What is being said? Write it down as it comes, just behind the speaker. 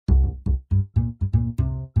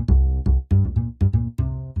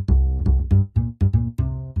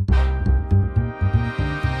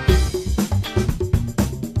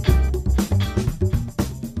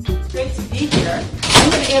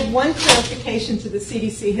to add one clarification to the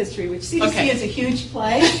CDC history, which CDC is a huge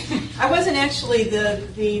play. I wasn't actually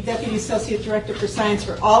the Deputy Associate Director for Science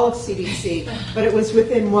for all of CDC, but it was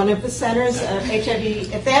within one of the centers of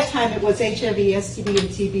HIV. At that time, it was HIV, STD, and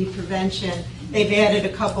TB prevention. They've added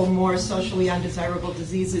a couple more socially undesirable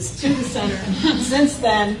diseases to the center. Since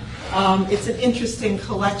then, it's an interesting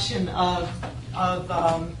collection of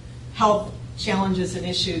health challenges and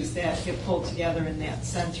issues that get pulled together in that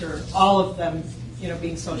center, all of them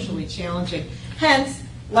being socially challenging. Hence,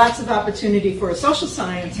 lots of opportunity for a social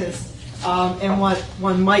scientist and what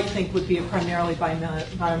one might think would be a primarily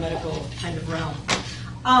biomedical kind of realm.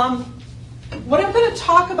 What I'm going to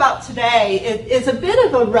talk about today is a bit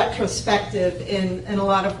of a retrospective in a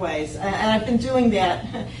lot of ways, and I've been doing that.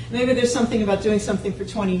 Maybe there's something about doing something for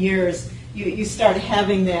 20 years, you start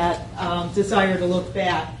having that desire to look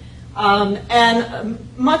back. And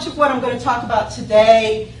much of what I'm going to talk about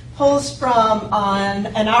today pulls from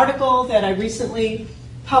an article that I recently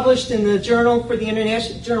published in the Journal of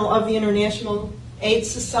the International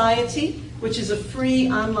AIDS Society, which is a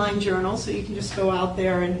free online journal, so you can just go out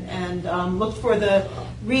there and look for the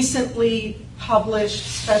recently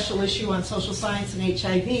published special issue on social science and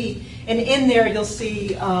HIV. And in there you'll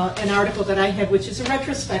see an article that I have, which is a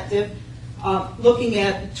retrospective, looking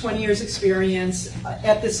at 20 years experience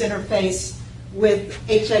at this interface with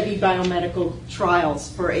HIV biomedical trials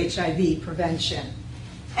for HIV prevention.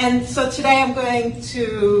 And so today I'm going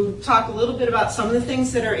to talk a little bit about some of the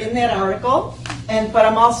things that are in that article, but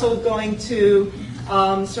I'm also going to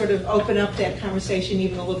sort of open up that conversation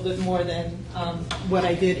even a little bit more than what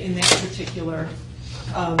I did in that particular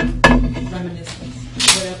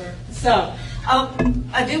reminiscence, whatever. So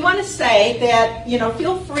I do want to say that,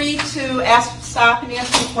 feel free to stop and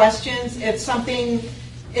ask me questions if something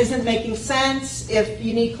isn't making sense, if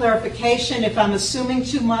you need clarification, if I'm assuming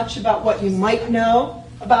too much about what you might know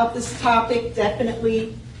about this topic,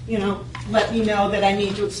 definitely, let me know that I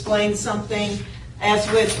need to explain something. As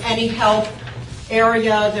with any health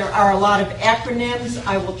area, there are a lot of acronyms.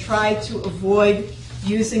 I will try to avoid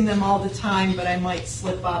using them all the time, but I might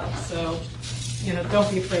slip up. So, don't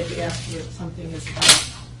be afraid to ask me if something is about.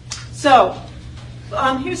 So,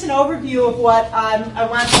 here's an overview of what I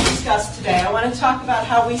want to discuss today. I want to talk about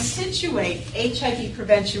how we situate HIV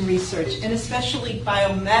prevention research, and especially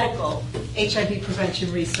biomedical HIV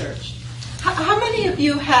prevention research. How many of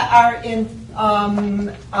you are in,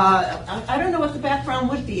 I don't know what the background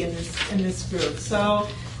would be in this group. So,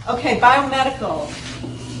 okay, biomedical.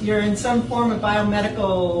 You're in some form of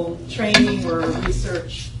biomedical training or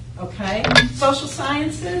research. Okay. Social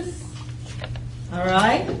sciences. All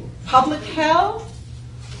right. Public health.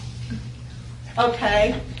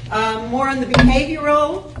 Okay, more on the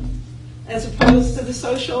behavioral as opposed to the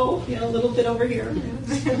social, a little bit over here.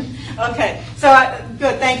 Okay, so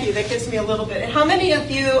good, thank you. That gives me a little bit. How many of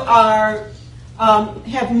you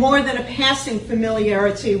have more than a passing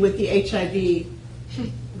familiarity with the HIV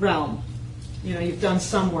realm? You've done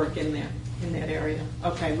some work in that area.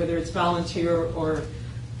 Okay, whether it's volunteer or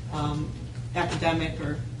academic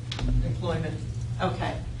or employment.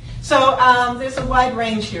 Okay. So there's a wide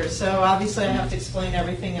range here, so obviously I have to explain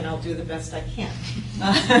everything, and I'll do the best I can.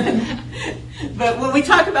 But when we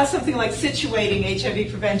talk about something like situating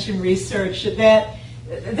HIV prevention research,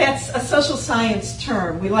 that's a social science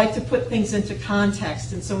term. We like to put things into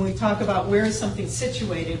context, and so when we talk about where is something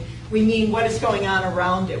situated, we mean what is going on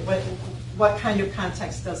around it, what kind of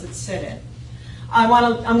context does it sit in.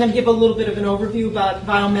 I'm going to give a little bit of an overview about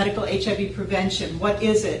biomedical HIV prevention. What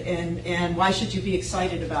is it, and why should you be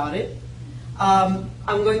excited about it? I'm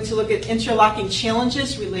going to look at interlocking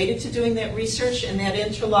challenges related to doing that research, and that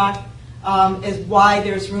interlock is why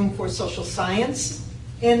there's room for social science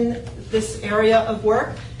in this area of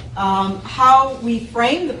work, how we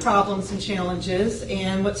frame the problems and challenges,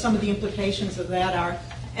 and what some of the implications of that are,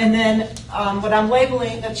 and then what I'm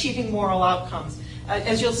labeling achieving moral outcomes.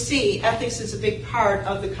 As you'll see, ethics is a big part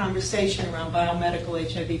of the conversation around biomedical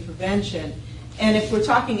HIV prevention. And if we're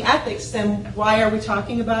talking ethics, then why are we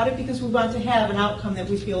talking about it? Because we want to have an outcome that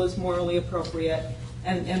we feel is morally appropriate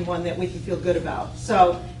and one that we can feel good about.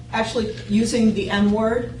 So actually using the M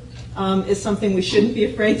word is something we shouldn't be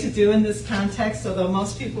afraid to do in this context, although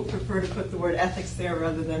most people prefer to put the word ethics there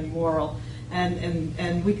rather than moral.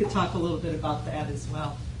 And we could talk a little bit about that as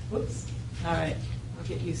well. Whoops. All right. I'll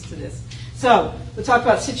get used to this. So we'll talk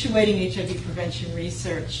about situating HIV prevention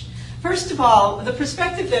research. First of all, the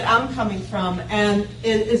perspective that I'm coming from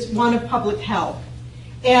is one of public health.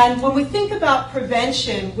 And when we think about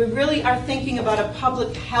prevention, we really are thinking about a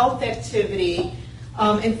public health activity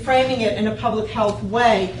and framing it in a public health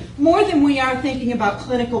way, more than we are thinking about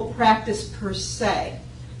clinical practice per se.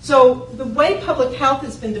 So the way public health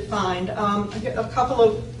has been defined, a couple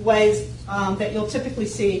of ways that you'll typically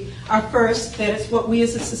see are first, that it's what we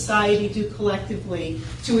as a society do collectively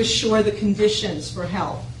to assure the conditions for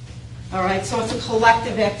health. All right, so it's a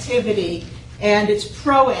collective activity and it's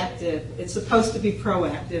proactive. It's supposed to be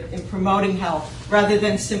proactive in promoting health rather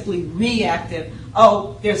than simply reactive.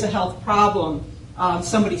 Oh, there's a health problem,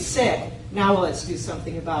 somebody's sick, now let's do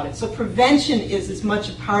something about it. So prevention is as much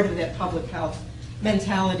a part of that public health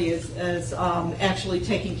mentality as actually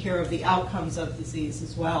taking care of the outcomes of disease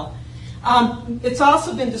as well. It's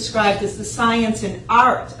also been described as the science and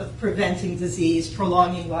art of preventing disease,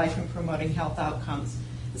 prolonging life, and promoting health outcomes.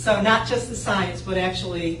 So not just the science, but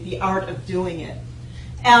actually the art of doing it.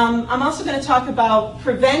 I'm also going to talk about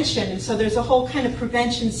prevention, and so there's a whole kind of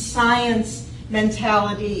prevention science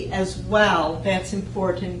mentality as well that's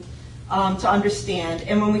important to understand.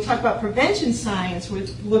 And when we talk about prevention science, we're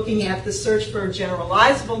looking at the search for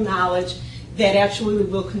generalizable knowledge that actually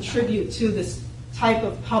will contribute to this type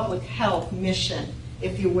of public health mission,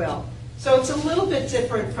 if you will. So it's a little bit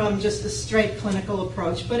different from just a straight clinical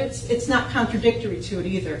approach, but it's not contradictory to it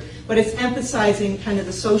either. But it's emphasizing kind of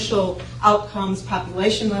the social outcomes,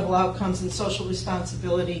 population level outcomes, and social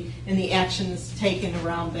responsibility and the actions taken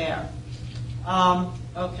around there.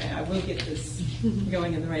 Okay, I will get this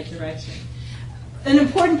going in the right direction. An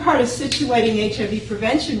important part of situating HIV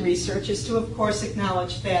prevention research is to, of course,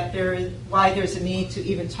 acknowledge that why there's a need to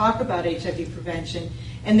even talk about HIV prevention,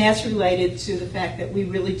 and that's related to the fact that we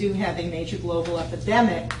really do have a major global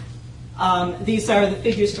epidemic. These are the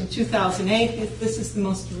figures from 2008. This is the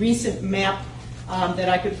most recent map that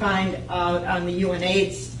I could find on the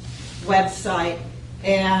UNAIDS website.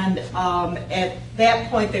 And at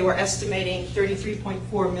that point, they were estimating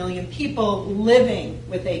 33.4 million people living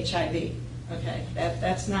with HIV. Okay,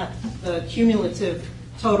 that's not the cumulative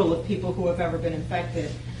total of people who have ever been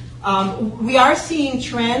infected. We are seeing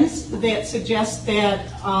trends that suggest that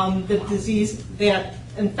that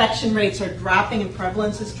infection rates are dropping and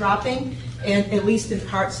prevalence is dropping, and at least in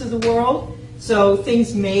parts of the world. So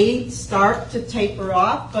things may start to taper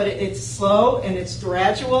off, but it's slow and it's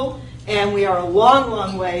gradual. And we are a long,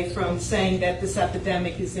 long way from saying that this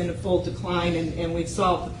epidemic is in a full decline and we've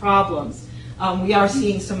solved the problems. We are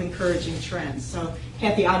seeing some encouraging trends. So,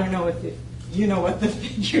 Kathy, I don't know if you know what the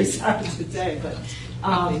figures are today, but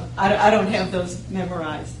I don't have those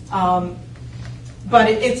memorized. But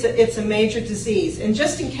it's a major disease. And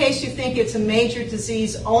just in case you think it's a major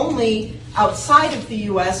disease only outside of the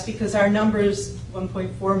U.S., because our numbers,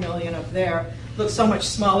 1.4 million up there, look so much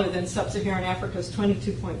smaller than sub-Saharan Africa's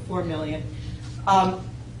 22.4 million.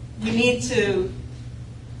 We need to,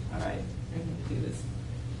 all right, I'm going to do this.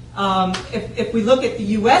 If we look at the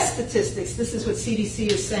U.S. statistics, this is what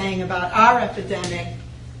CDC is saying about our epidemic.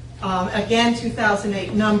 Again,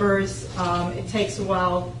 2008 numbers. It takes a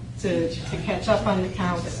while to catch up on the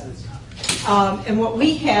counts. And what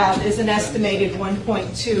we have is an estimated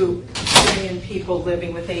 1.2 million people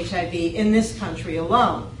living with HIV in this country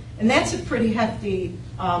alone. And that's a pretty hefty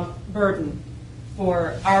burden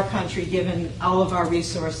for our country, given all of our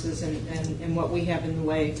resources and what we have in the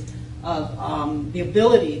way of the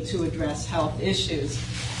ability to address health issues.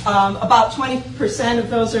 About 20%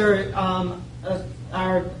 of those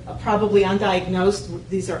are probably undiagnosed.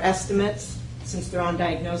 These are estimates. Since they're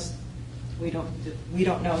undiagnosed, we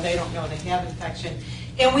don't know, they don't know they have infection.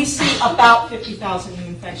 And we see about 50,000 new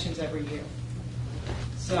infections every year.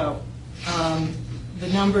 So the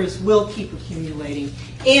numbers will keep accumulating.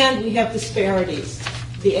 And we have disparities.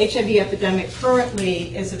 The HIV epidemic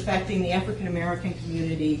currently is affecting the African American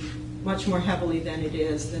community much more heavily than it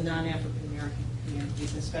is the non-African American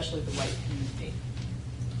communities, especially the white community.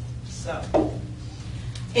 So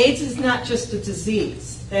AIDS is not just a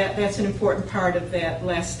disease. That's an important part of that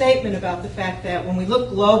last statement about the fact that when we look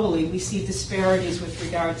globally, we see disparities with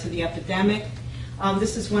regard to the epidemic.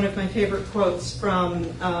 This is one of my favorite quotes from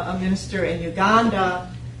a minister in Uganda,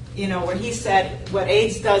 where he said, what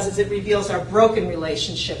AIDS does is it reveals our broken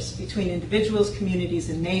relationships between individuals, communities,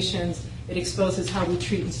 and nations. It exposes how we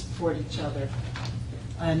treat and support each other,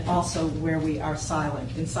 and also where we are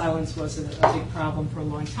silent. And silence was a big problem for a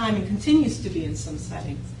long time and continues to be in some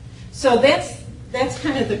settings. So that's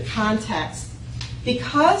kind of the context.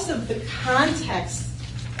 Because of the context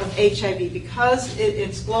of HIV, because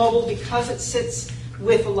it's global, because it sits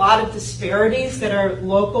with a lot of disparities that are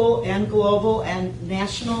local and global and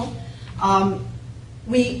national,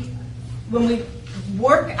 when we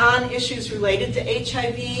work on issues related to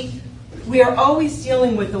HIV, we are always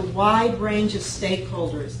dealing with a wide range of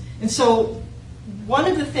stakeholders. And so one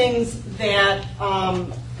of the things that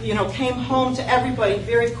came home to everybody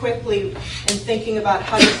very quickly in thinking about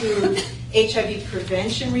how to do HIV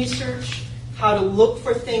prevention research, how to look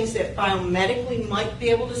for things that biomedically might be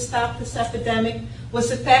able to stop this epidemic, was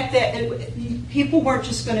the fact that people weren't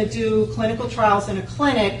just going to do clinical trials in a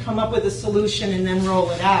clinic, come up with a solution, and then roll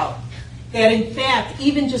it out. That in fact,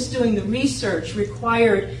 even just doing the research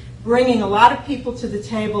required bringing a lot of people to the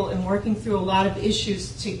table and working through a lot of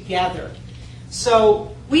issues together.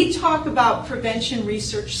 So we talk about prevention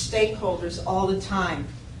research stakeholders all the time.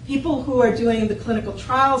 People who are doing the clinical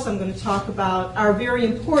trials I'm going to talk about are very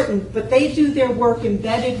important, but they do their work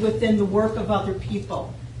embedded within the work of other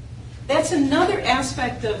people. That's another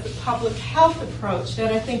aspect of the public health approach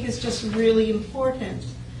that I think is just really important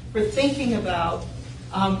for thinking about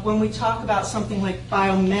when we talk about something like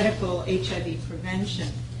biomedical HIV prevention.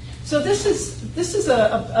 So this is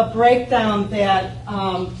a breakdown that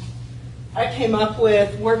I came up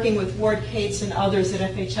with working with Ward Cates and others at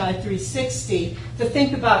FHI 360 to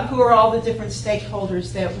think about who are all the different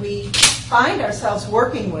stakeholders that we find ourselves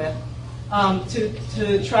working with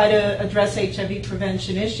to try to address HIV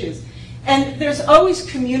prevention issues. And there's always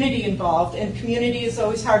community involved, and community is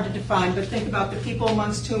always hard to define, but think about the people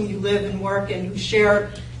amongst whom you live and work and who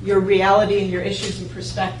share your reality and your issues and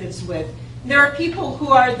perspectives with. There are people who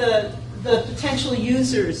are the potential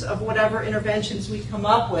users of whatever interventions we come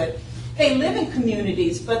up with. They live in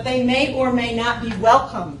communities, but they may or may not be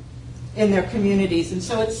welcome in their communities. And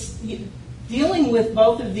so it's dealing with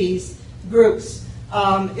both of these groups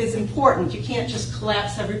is important. You can't just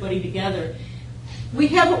collapse everybody together. We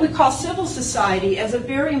have what we call civil society as a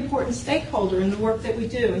very important stakeholder in the work that we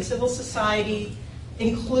do. And civil society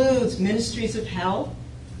includes ministries of health.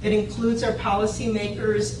 It includes our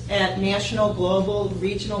policymakers at national, global,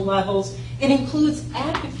 regional levels. It includes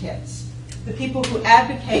advocates, the people who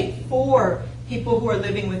advocate for people who are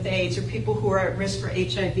living with AIDS or people who are at risk for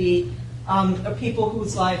HIV, or people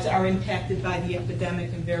whose lives are impacted by the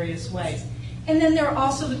epidemic in various ways. And then there are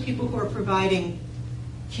also the people who are providing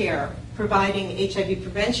care, providing HIV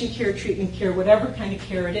prevention care, treatment care, whatever kind of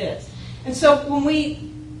care it is. And so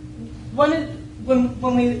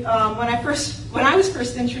when I was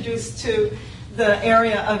first introduced to the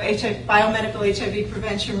area of biomedical HIV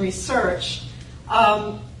prevention research,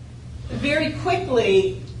 very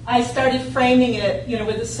quickly I started framing it,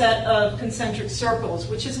 with a set of concentric circles,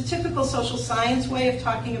 which is a typical social science way of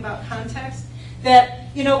talking about context. That,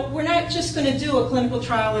 we're not just going to do a clinical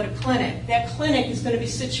trial at a clinic. That clinic is going to be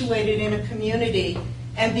situated in a community,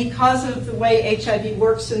 and because of the way HIV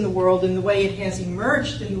works in the world and the way it has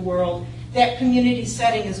emerged in the world, that community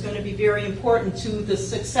setting is going to be very important to the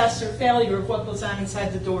success or failure of what goes on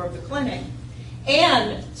inside the door of the clinic.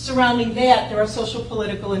 And surrounding that, there are social,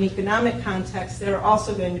 political, and economic contexts that are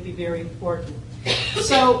also going to be very important.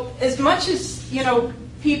 So as much as,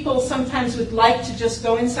 people sometimes would like to just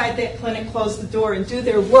go inside that clinic, close the door, and do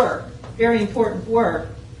their work, very important work,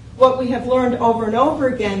 what we have learned over and over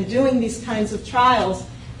again doing these kinds of trials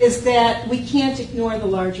is that we can't ignore the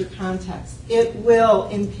larger context. It will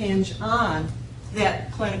impinge on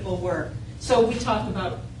that clinical work. So we talk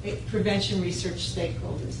about prevention research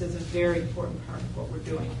stakeholders as a very important part of what we're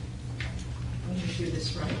doing. I'm going to do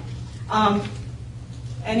this right.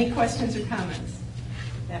 Any questions or comments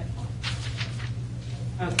at that point?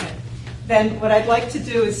 Okay. Then what I'd like to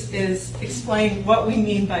do is explain what we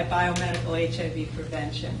mean by biomedical HIV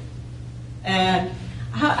prevention. And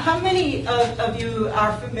how many of you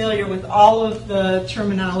are familiar with all of the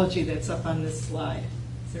terminology that's up on this slide?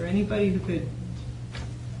 Is there anybody who could?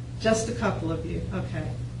 Just a couple of you. Okay.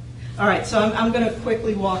 All right, so I'm going to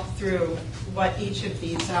quickly walk through what each of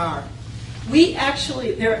these are. We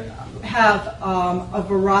actually have a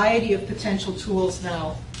variety of potential tools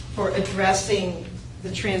now for addressing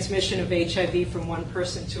the transmission of HIV from one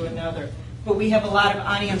person to another. But we have a lot of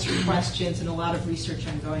unanswered questions and a lot of research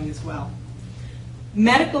ongoing as well.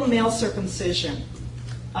 Medical male circumcision.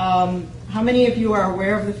 How many of you are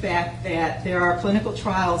aware of the fact that there are clinical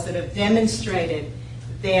trials that have demonstrated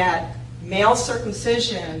that male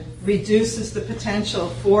circumcision reduces the potential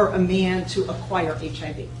for a man to acquire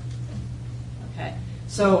HIV? Okay,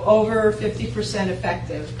 so over 50%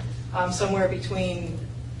 effective, somewhere between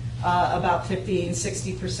about 50 and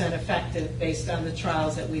 60% effective based on the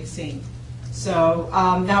trials that we've seen. So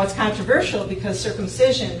now it's controversial because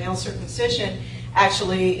circumcision, male circumcision,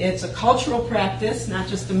 actually it's a cultural practice, not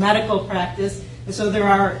just a medical practice. And so there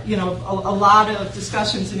are, a lot of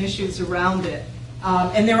discussions and issues around it.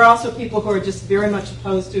 And there are also people who are just very much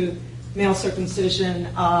opposed to male circumcision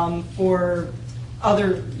for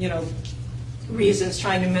other, reasons,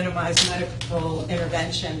 trying to minimize medical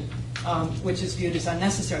intervention which is viewed as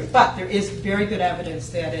unnecessary. But there is very good evidence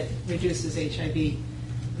that it reduces HIV,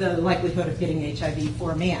 the likelihood of getting HIV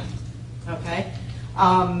for a man. Okay?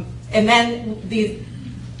 And then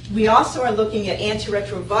we also are looking at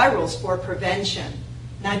antiretrovirals for prevention.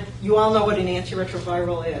 Now, you all know what an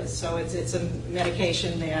antiretroviral is. So it's a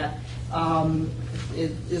medication that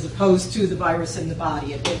is opposed to the virus in the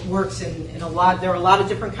body. It works in a lot. There are a lot of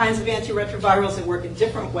different kinds of antiretrovirals that work in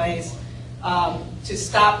different ways to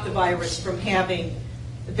stop the virus from having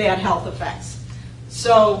bad health effects.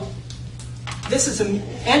 So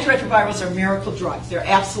antiretrovirals are miracle drugs. They're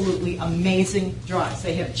absolutely amazing drugs.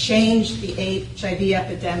 They have changed the HIV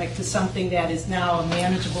epidemic to something that is now a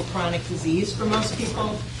manageable chronic disease for most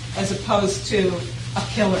people, as opposed to a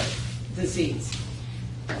killer disease.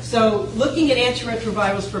 So looking at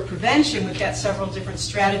antiretrovirals for prevention, we've got several different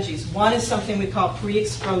strategies. One is something we call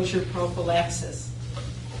pre-exposure prophylaxis.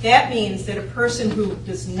 That means that a person who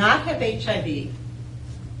does not have HIV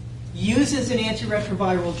uses an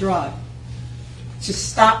antiretroviral drug to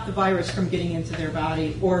stop the virus from getting into their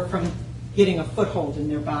body or from getting a foothold in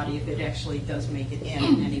their body if it actually does make it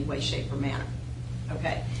in any way, shape, or manner.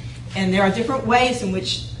 Okay? And there are different ways in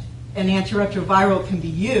which an antiretroviral can be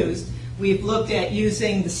used. We've looked at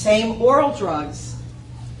using the same oral drugs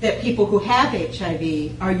that people who have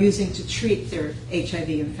HIV are using to treat their HIV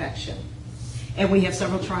infection. And we have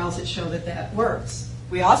several trials that show that that works.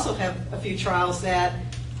 We also have a few trials that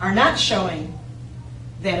are not showing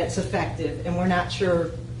that it's effective, and we're not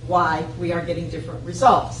sure why we are getting different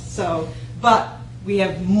results. But we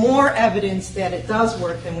have more evidence that it does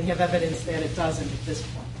work than we have evidence that it doesn't at this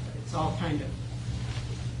point. It's all kind of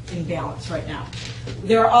in balance right now.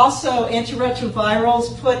 There are also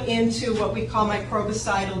antiretrovirals put into what we call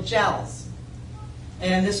microbicidal gels.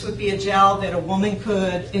 And this would be a gel that a woman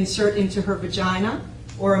could insert into her vagina,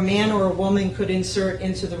 or a man or a woman could insert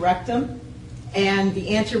into the rectum. And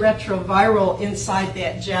the antiretroviral inside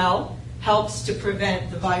that gel helps to prevent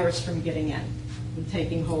the virus from getting in and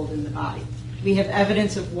taking hold in the body. We have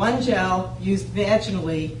evidence of one gel used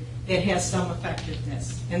vaginally that has some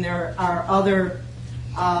effectiveness. And there are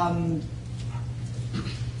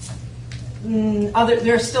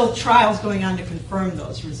there are still trials going on to confirm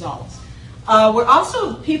those results.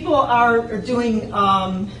 People are doing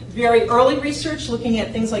very early research looking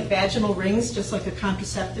at things like vaginal rings, just like a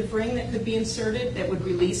contraceptive ring that could be inserted that would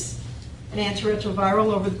release an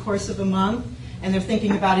antiretroviral over the course of a month. And they're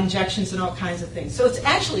thinking about injections and all kinds of things. So it's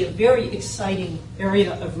actually a very exciting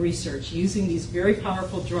area of research using these very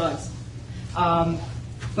powerful drugs.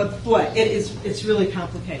 But boy, it's really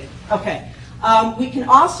complicated. Okay. We can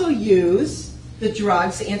also use the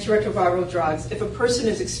drugs, the antiretroviral drugs. If a person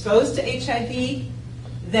is exposed to HIV,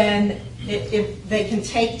 then if they can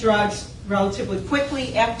take drugs relatively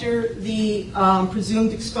quickly after the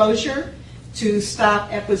presumed exposure to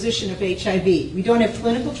stop acquisition of HIV. We don't have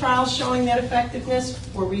clinical trials showing that effectiveness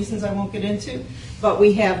for reasons I won't get into, but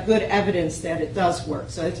we have good evidence that it does work.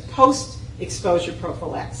 So it's post-exposure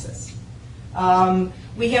prophylaxis.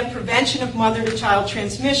 We have prevention of mother-to-child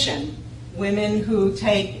transmission. Women who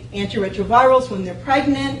take antiretrovirals when they're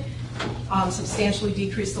pregnant substantially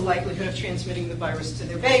decrease the likelihood of transmitting the virus to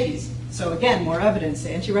their babies. So again, more evidence. The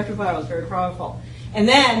antiretroviral is very powerful. And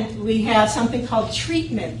then we have something called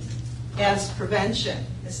treatment as prevention.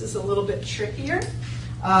 This is a little bit trickier.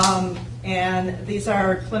 And these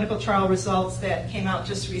are clinical trial results that came out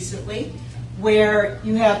just recently, where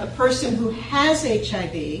you have a person who has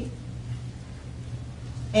HIV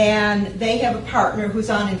and they have a partner who's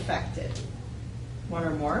uninfected, one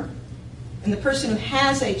or more. And the person who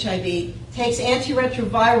has HIV takes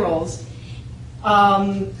antiretrovirals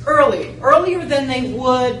earlier than they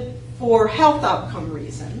would for health outcome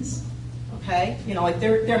reasons. Okay, like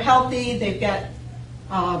they're healthy, they've got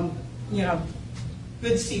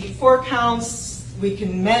good CD4 counts. We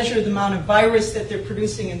can measure the amount of virus that they're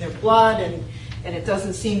producing in their blood, and it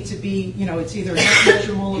doesn't seem to be, it's either not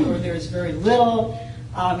measurable or there's very little.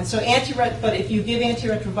 And so but if you give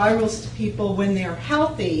antiretrovirals to people when they're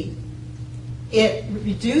healthy, it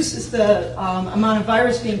reduces the amount of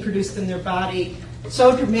virus being produced in their body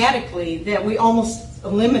so dramatically that we almost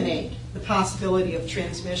eliminate the possibility of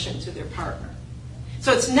transmission to their partner.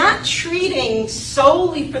 So it's not treating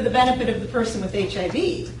solely for the benefit of the person with HIV.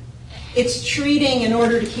 It's treating in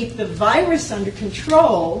order to keep the virus under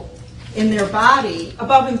control in their body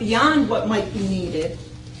above and beyond what might be needed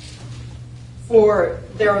for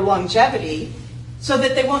their longevity so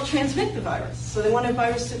that they won't transmit the virus. So they want a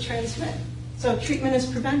virus to transmit. So treatment is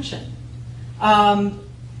prevention. And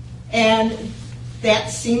that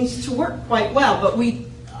seems to work quite well. But we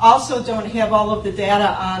also don't have all of the data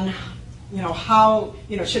on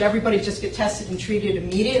should everybody just get tested and treated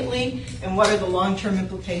immediately, and what are the long-term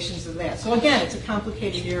implications of that? So again, it's a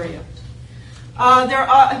complicated area. There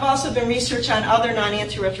have also been research on other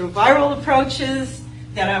non-antiretroviral approaches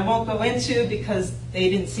that I won't go into because they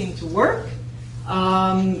didn't seem to work.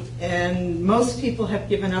 And most people have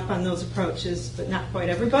given up on those approaches, but not quite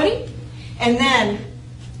everybody. And then,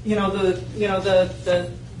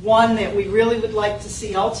 the one that we really would like to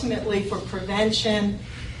see ultimately for prevention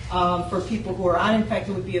for people who are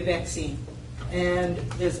uninfected would be a vaccine. And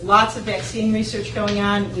there's lots of vaccine research going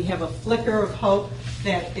on. We have a flicker of hope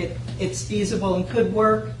that it's feasible and could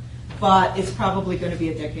work, but it's probably going to be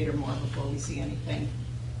a decade or more before we see anything.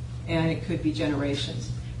 And it could be generations.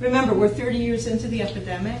 Remember, we're 30 years into the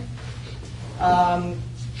epidemic. And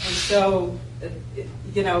so,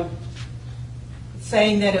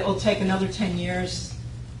 saying that it will take another 10 years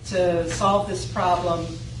to solve this problem,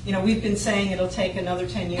 we've been saying it'll take another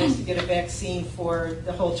 10 years to get a vaccine for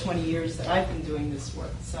the whole 20 years that I've been doing this work.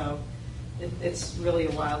 So it's really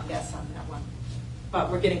a wild guess on that one. But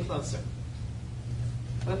we're getting closer.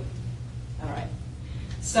 Whoop. All right.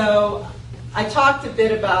 So I talked a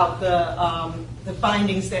bit about the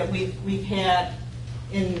findings that we've had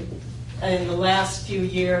in the last few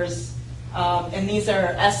years, and these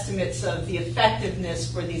are estimates of the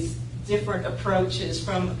effectiveness for these different approaches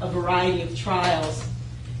from a variety of trials.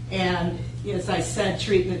 And as I said,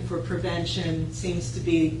 treatment for prevention seems to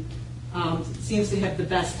have the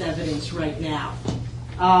best evidence right now.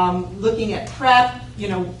 Looking at PrEP,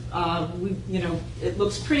 it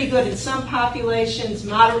looks pretty good in some populations,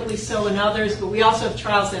 moderately so in others, but we also have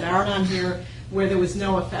trials that aren't on here where there was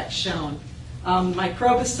no effect shown.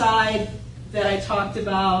 Microbicide that I talked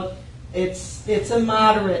about, it's a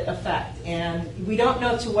moderate effect, and we don't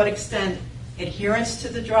know to what extent adherence to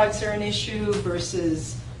the drugs are an issue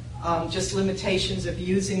versus just limitations of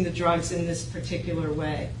using the drugs in this particular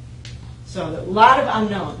way. So a lot of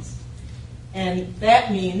unknowns. And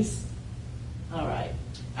that means, all right,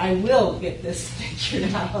 I will get this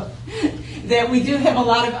figured out, that we do have a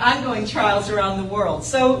lot of ongoing trials around the world.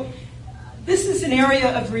 So this is an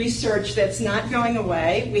area of research that's not going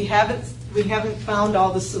away. We haven't found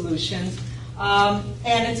all the solutions.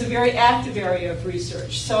 And it's a very active area of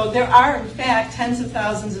research. So there are, in fact, tens of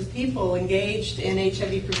thousands of people engaged in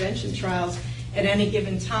HIV prevention trials at any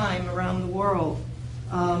given time around the world.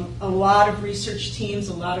 A lot of research teams,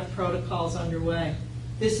 a lot of protocols underway.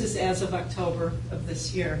 This is as of October of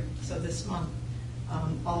this year, so this month.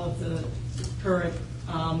 All of the current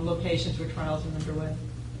locations where trials are underway.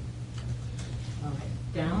 All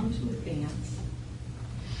right, down to advance.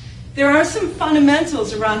 There are some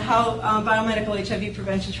fundamentals around how biomedical HIV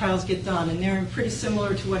prevention trials get done, and they're pretty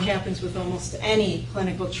similar to what happens with almost any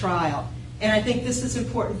clinical trial. And I think this is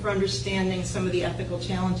important for understanding some of the ethical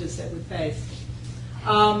challenges that we face.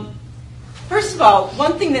 First of all,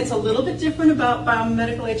 one thing that's a little bit different about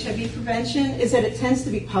biomedical HIV prevention is that it tends to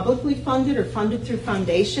be publicly funded or funded through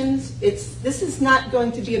foundations. This is not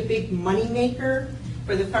going to be a big money maker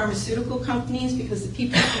for the pharmaceutical companies because the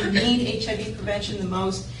people who need HIV prevention the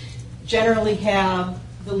most generally have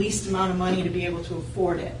the least amount of money to be able to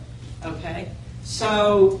afford it. Okay?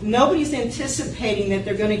 So nobody's anticipating that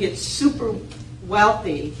they're going to get super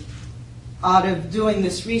wealthy out of doing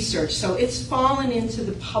this research. So it's fallen into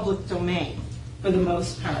the public domain for the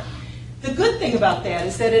most part. The good thing about that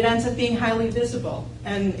is that it ends up being highly visible,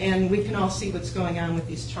 and we can all see what's going on with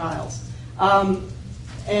these trials. And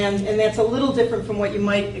that's a little different from what you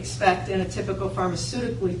might expect in a typical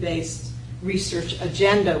pharmaceutically based research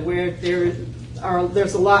agenda, where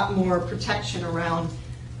there's a lot more protection around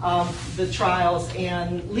the trials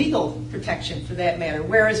and legal protection for that matter.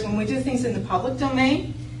 Whereas when we do things in the public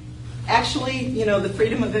domain, actually, the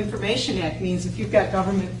Freedom of Information Act means if you've got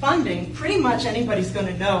government funding, pretty much anybody's going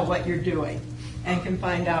to know what you're doing and can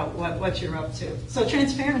find out what you're up to. So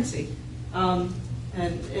transparency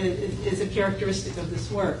is a characteristic of this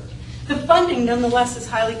work. The funding, nonetheless, is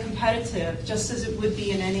highly competitive, just as it would be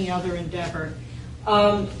in any other endeavor.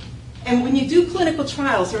 And when you do clinical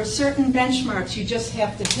trials, there are certain benchmarks you just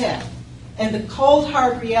have to hit. And the cold,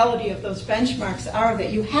 hard reality of those benchmarks are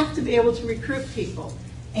that you have to be able to recruit people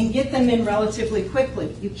and get them in relatively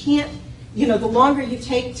quickly. You can't, the longer you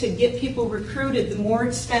take to get people recruited, the more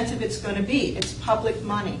expensive it's going to be. It's public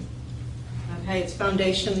money. Okay, it's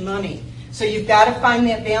foundation money. So you've got to find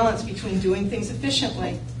that balance between doing things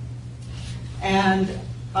efficiently and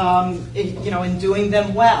in doing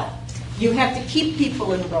them well. You have to keep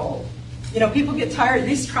people enrolled. People get tired of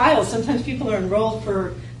these trials. Sometimes people are enrolled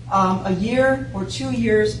for a year or 2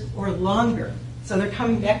 years or longer. So they're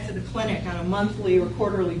coming back to the clinic on a monthly or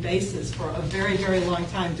quarterly basis for a very, very long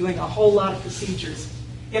time, doing a whole lot of procedures.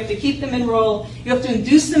 You have to keep them enrolled. You have to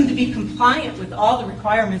induce them to be compliant with all the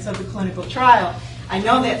requirements of the clinical trial. I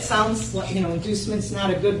know that sounds like, inducement's not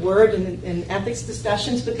a good word in ethics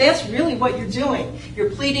discussions, but that's really what you're doing. You're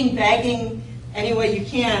pleading, begging, any way you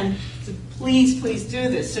can to please, please do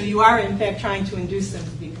this. So you are, in fact, trying to induce them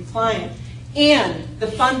to be compliant. And the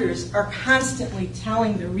funders are constantly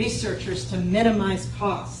telling the researchers to minimize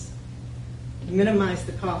costs. Minimize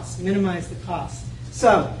the costs, minimize the costs.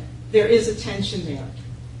 So there is a tension there.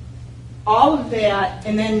 All of that,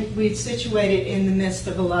 and then we've situated in the midst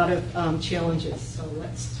of a lot of challenges. So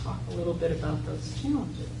let's talk a little bit about those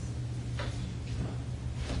challenges.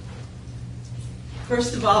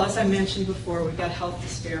 First of all, as I mentioned before, we've got health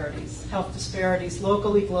disparities. Health disparities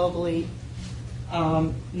locally, globally,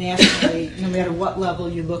 nationally, no matter what level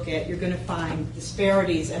you look at, you're going to find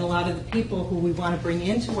disparities. And a lot of the people who we want to bring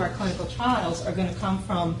into our clinical trials are going to come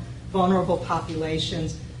from vulnerable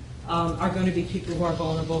populations, are going to be people who are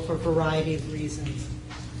vulnerable for a variety of reasons.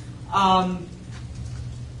 The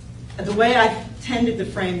way I tended to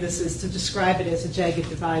frame this is to describe it as a jagged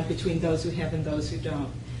divide between those who have and those who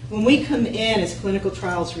don't. When we come in as clinical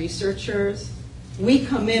trials researchers, we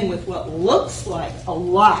come in with what looks like a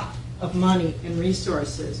lot of money and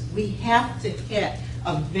resources. We have to hit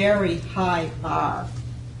a very high bar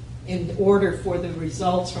in order for the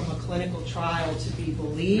results from a clinical trial to be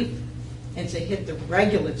believed and to hit the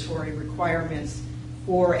regulatory requirements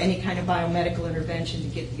for any kind of biomedical intervention to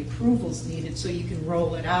get the approvals needed so you can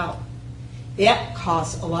roll it out. That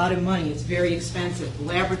costs a lot of money. It's very expensive.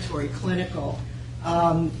 Laboratory, clinical,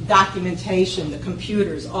 documentation, the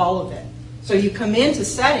computers, all of it. So you come into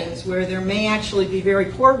settings where there may actually be very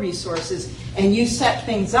poor resources, and you set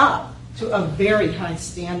things up to a very high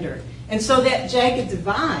standard. And so that jagged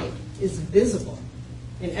divide is visible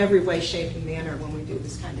in every way, shape, and manner when we do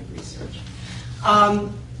this kind of research.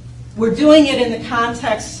 We're doing it in the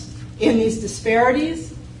context in these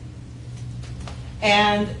disparities.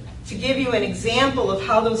 And to give you an example of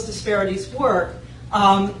how those disparities work,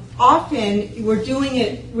 often we're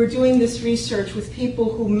doing this research with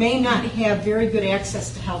people who may not have very good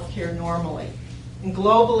access to health care normally. And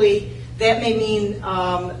globally, that may mean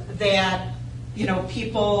that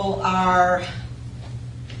people are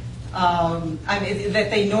that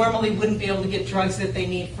they normally wouldn't be able to get drugs that they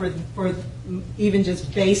need for even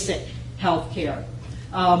just basic health care.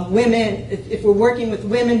 Women, if we're working with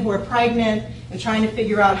women who are pregnant and trying to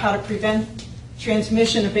figure out how to prevent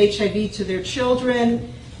transmission of HIV to their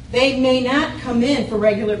children, they may not come in for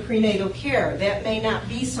regular prenatal care. That may not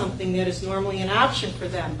be something that is normally an option for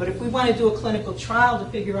them. But if we want to do a clinical trial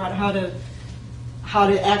to figure out how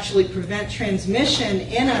to actually prevent transmission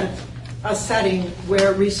in a setting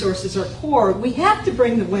where resources are poor, we have to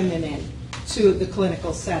bring the women in to the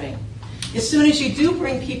clinical setting. As soon as you do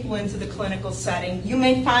bring people into the clinical setting, you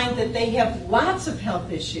may find that they have lots of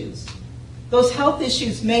health issues. Those health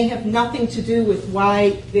issues may have nothing to do with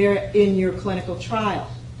why they're in your clinical trial.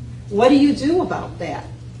 What do you do about that?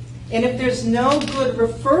 And if there's no good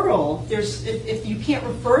referral, if you can't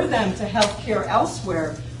refer them to health care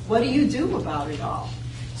elsewhere, what do you do about it all?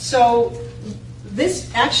 So this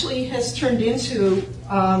actually has turned into,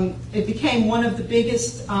 it became one of the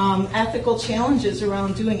biggest ethical challenges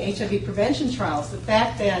around doing HIV prevention trials. The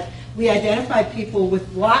fact that we identified people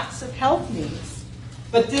with lots of health needs,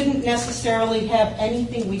 but didn't necessarily have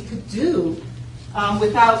anything we could do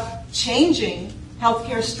without changing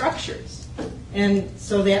healthcare structures. And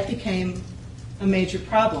so that became a major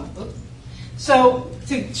problem. So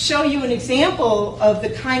to show you an example of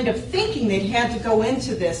the kind of thinking that had to go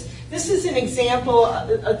into this, this is an example,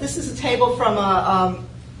 this is a table from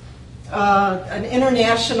an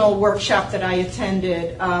international workshop that I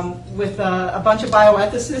attended with a bunch of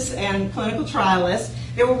bioethicists and clinical trialists.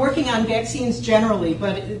 They were working on vaccines generally,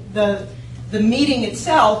 but the meeting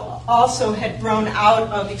itself also had grown out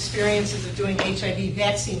of experiences of doing HIV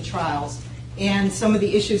vaccine trials. And some of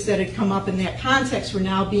the issues that had come up in that context were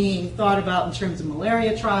now being thought about in terms of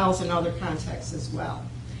malaria trials and other contexts as well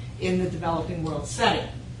in the developing world setting.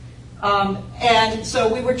 And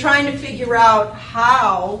so we were trying to figure out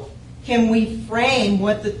how can we frame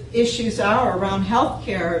what the issues are around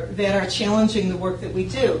healthcare that are challenging the work that we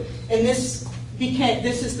do. And this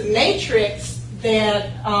is the matrix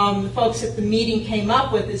that the folks at the meeting came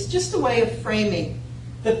up with. Is just a way of framing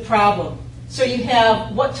the problem. So you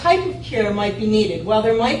have what type of care might be needed. Well,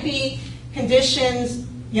 there might be conditions,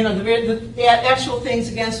 the actual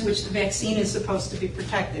things against which the vaccine is supposed to be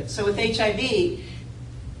protective. So with HIV,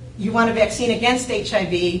 you want a vaccine against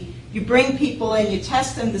HIV. You bring people in, you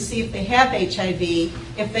test them to see if they have HIV.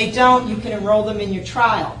 If they don't, you can enroll them in your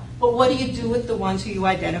trial. But what do you do with the ones who you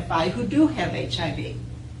identify who do have HIV?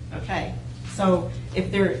 Okay, so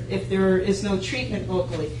if there is no treatment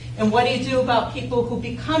locally. And what do you do about people who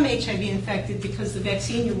become HIV infected because the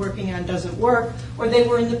vaccine you're working on doesn't work, or they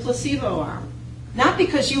were in the placebo arm? Not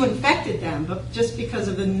because you infected them, but just because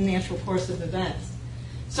of the natural course of events.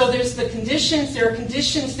 So there's the conditions. There are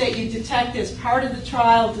conditions that you detect as part of the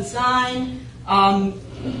trial design.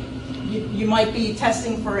 You might be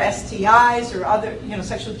testing for STIs or other,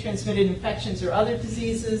 sexually transmitted infections or other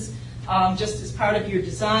diseases. Just as part of your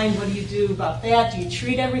design, what do you do about that? Do you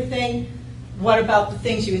treat everything? What about the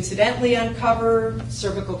things you incidentally uncover?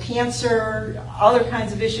 Cervical cancer, other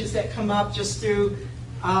kinds of issues that come up just through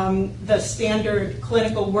the standard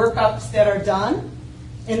clinical workups that are done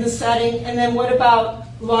in the setting. And then what about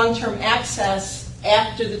long-term access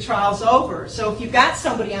after the trial's over? So if you got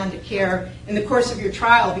somebody onto care in the course of your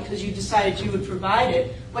trial because you decided you would provide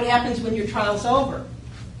it, what happens when your trial's over?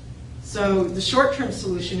 So the short-term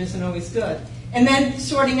solution isn't always good. And then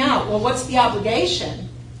sorting out, well, what's the obligation?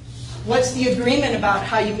 What's the agreement about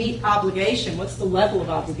how you meet obligation? What's the level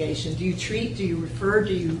of obligation? Do you treat? Do you refer?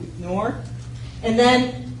 Do you ignore? And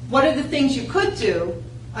then what are the things you could do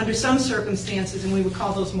under some circumstances, and we would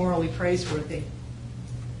call those morally praiseworthy.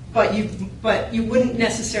 But you wouldn't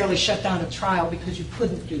necessarily shut down a trial because you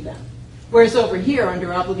couldn't do them. Whereas over here,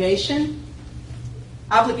 under obligation,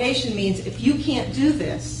 obligation means if you can't do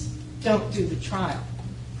this, don't do the trial.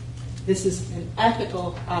 This is an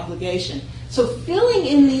ethical obligation. So filling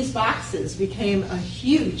in these boxes became a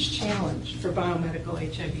huge challenge for biomedical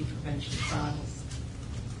HIV prevention trials.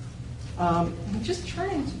 I'm just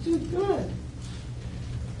trying to do good.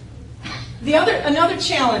 Another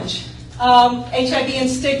challenge, HIV and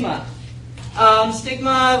stigma.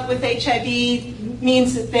 Stigma with HIV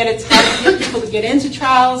means that it's hard to get people to get into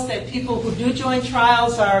trials, that people who do join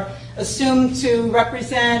trials are assumed to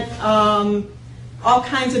represent all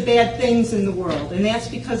kinds of bad things in the world, and that's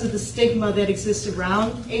because of the stigma that exists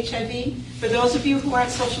around HIV. For those of you who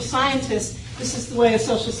aren't social scientists, this is the way a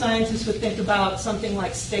social scientist would think about something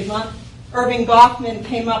like stigma. Irving Goffman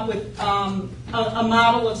came up with a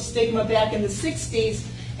model of stigma back in the 60s,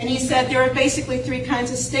 and he said there are basically three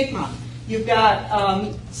kinds of stigma. You've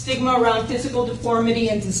got stigma around physical deformity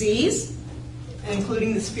and disease,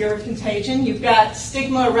 including the fear of contagion. You've got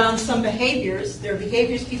stigma around some behaviors. There are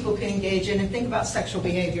behaviors people can engage in, and think about sexual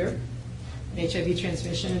behavior, and HIV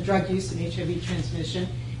transmission, and drug use and HIV transmission.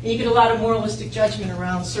 And you get a lot of moralistic judgment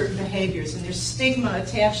around certain behaviors, and there's stigma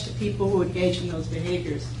attached to people who engage in those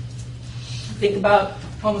behaviors. Think about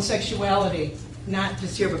homosexuality, not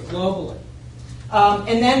just here, but globally.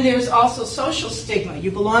 And then there's also social stigma.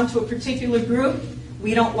 You belong to a particular group,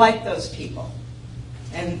 we don't like those people.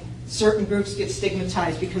 And certain groups get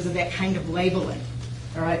stigmatized because of that kind of labeling.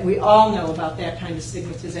 All right, we all know about that kind of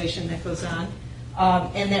stigmatization that goes on,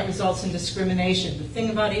 and that results in discrimination. The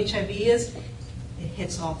thing about HIV is it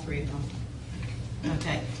hits all three of them.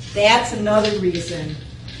 Okay, that's another reason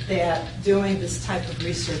that doing this type of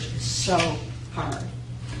research is so hard.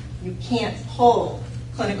 You can't pull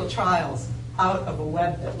clinical trials out of a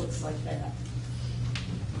web that looks like that.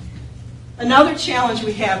 Another challenge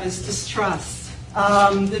we have is distrust.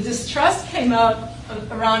 The distrust came out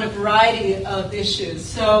around a variety of issues.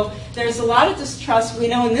 So there's a lot of distrust, we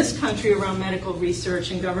know, in this country around medical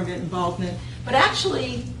research and government involvement, but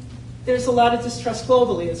actually there's a lot of distrust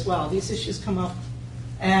globally as well. These issues come up,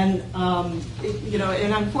 and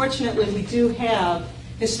and unfortunately we do have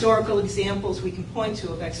historical examples we can point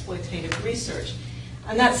to of exploitative research.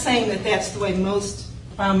 I'm not saying that that's the way most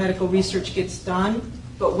biomedical research gets done,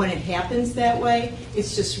 but when it happens that way,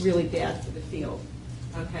 it's just really bad for the field.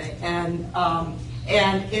 Okay, and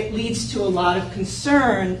it leads to a lot of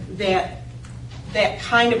concern that that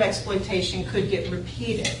kind of exploitation could get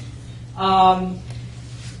repeated.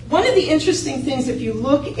 One of the interesting things, if you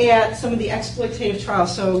look at some of the exploitative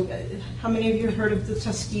trials, so how many of you have heard of the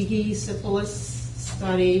Tuskegee syphilis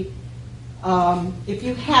study? If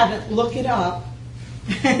you haven't, look it up,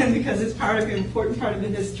 because it's an important part of the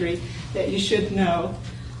history that you should know.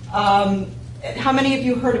 How many of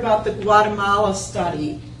you heard about the Guatemala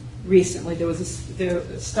study recently? There was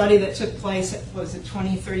a study that took place, was it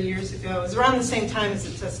 20, 30 years ago? It was around the same time as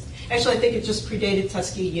the Tuskegee. Actually, I think it just predated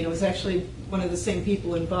Tuskegee, and it was actually one of the same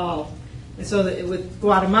people involved. And so with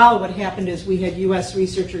Guatemala, what happened is we had U.S.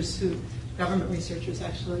 researchers, government researchers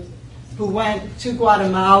actually, who went to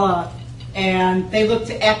Guatemala, and they looked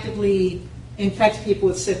to actively infect people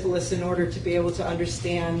with syphilis in order to be able to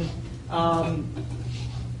understand,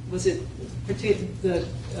 was it the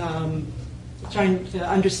trying to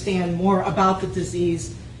understand more about the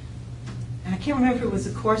disease. And I can't remember if it was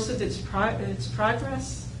the course of its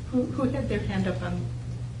progress. Who had their hand up on?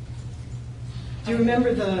 Do you remember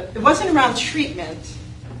it wasn't around treatment.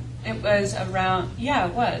 It was around, yeah,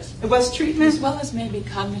 it was. It was treatment? As well as maybe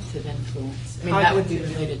cognitive influence. I mean, that would be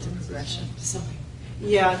related to progression.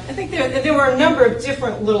 Yeah, I think there were a number of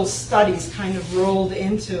different little studies kind of rolled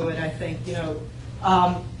into it, I think, you know.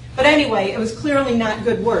 But anyway, it was clearly not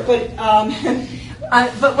good work. But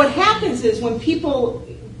what happens is when people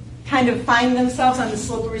kind of find themselves on the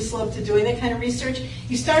slippery slope to doing that kind of research,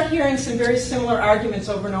 you start hearing some very similar arguments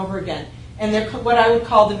over and over again. And they're what I would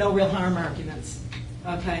call the no real harm arguments.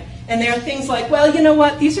 Okay, and there are things like, well, you know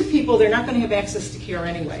what? These are people; they're not going to have access to care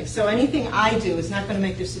anyway. So anything I do is not going to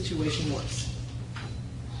make their situation worse.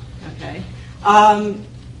 Okay,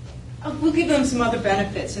 we'll give them some other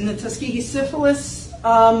benefits. In the Tuskegee syphilis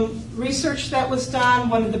research that was done,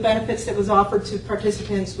 one of the benefits that was offered to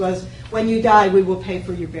participants was, when you die, we will pay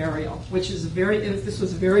for your burial, which is this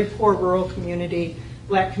was a very poor rural community,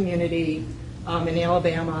 black community in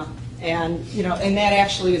Alabama, and and that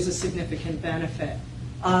actually is a significant benefit.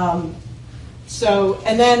 And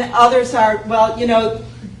then others are, well,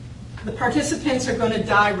 the participants are going to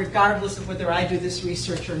die regardless of whether I do this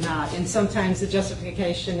research or not. And sometimes the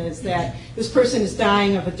justification is that this person is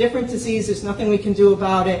dying of a different disease, there's nothing we can do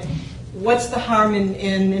about it. What's the harm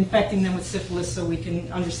in infecting them with syphilis so we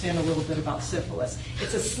can understand a little bit about syphilis?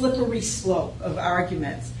 It's a slippery slope of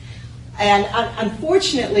arguments. And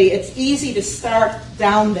unfortunately, it's easy to start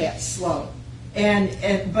down that slope.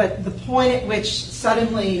 But the point at which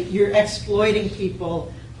suddenly you're exploiting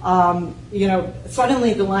people,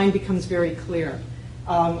 suddenly the line becomes very clear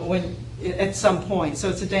at some point. So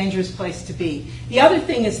it's a dangerous place to be. The other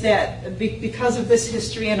thing is that because of this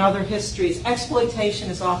history and other histories, exploitation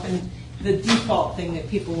is often the default thing that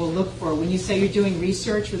people will look for. When you say you're doing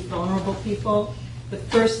research with vulnerable people, the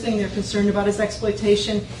first thing they're concerned about is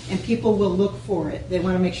exploitation, and people will look for it. They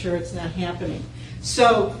want to make sure it's not happening.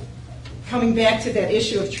 So coming back to that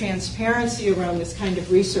issue of transparency around this kind of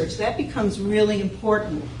research, that becomes really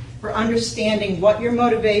important for understanding what your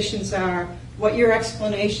motivations are, what your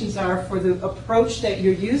explanations are for the approach that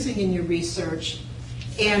you're using in your research,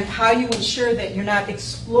 and how you ensure that you're not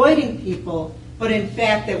exploiting people, but in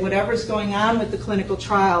fact that whatever's going on with the clinical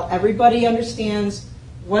trial, everybody understands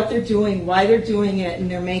what they're doing, why they're doing it, and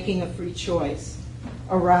they're making a free choice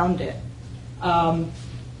around it.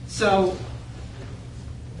 So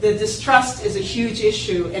the distrust is a huge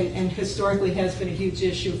issue, and historically has been a huge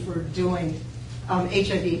issue for doing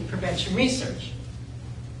HIV prevention research.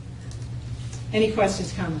 Any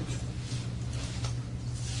questions, comments?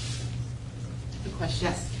 The question.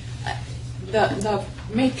 Yes. The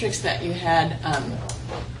matrix that you had,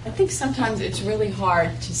 I think sometimes it's really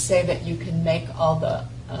hard to say that you can make all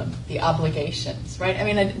the obligations, right? I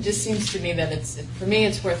mean, it just seems to me that for me,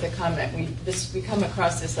 it's worth a comment. We come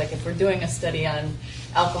across this, like if we're doing a study on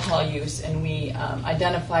alcohol use and we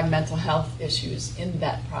identify mental health issues in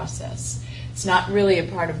that process, it's not really a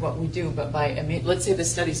part of what we do, but let's say the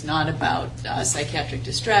study's not about psychiatric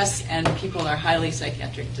distress and people are highly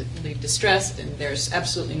psychiatrically distressed and there's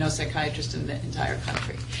absolutely no psychiatrist in the entire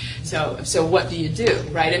country. So what do you do,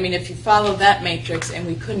 right? I mean, if you follow that matrix and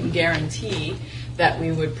we couldn't guarantee that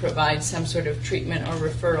we would provide some sort of treatment or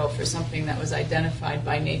referral for something that was identified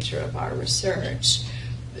by nature of our research,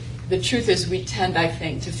 the truth is we tend, I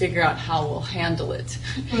think, to figure out how we'll handle it.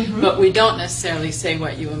 Mm-hmm. But we don't necessarily say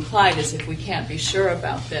what you implied is if we can't be sure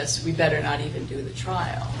about this, we better not even do the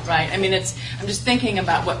trial, right? I mean, I'm just thinking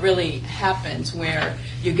about what really happens where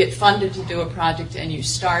you get funded to do a project and you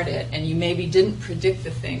start it and you maybe didn't predict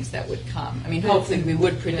the things that would come. I mean, hopefully we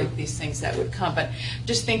would predict these things that would come, but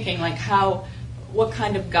just thinking like what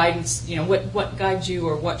kind of guidance, what guides you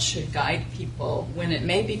or what should guide people when it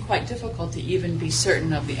may be quite difficult to even be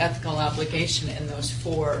certain of the ethical obligation in those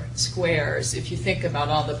 4 squares if you think about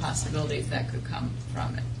all the possibilities that could come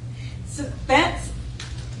from it? So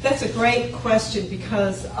that's a great question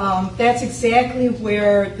because that's exactly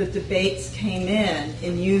where the debates came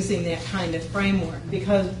in using that kind of framework.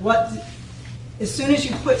 Because as soon as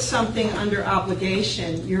you put something under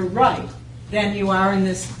obligation, you're right. Then you are in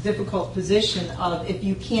this difficult position of if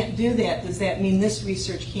you can't do that, does that mean this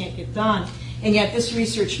research can't get done? And yet this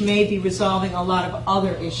research may be resolving a lot of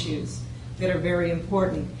other issues that are very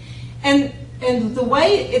important. And the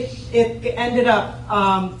way it ended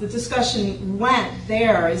up, the discussion went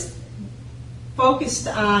there is focused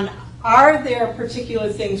on, are there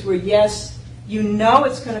particular things where, yes, you know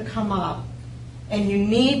it's going to come up and you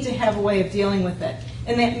need to have a way of dealing with it.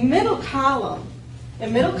 And that middle column,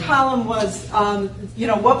 And middle column was,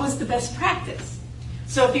 what was the best practice?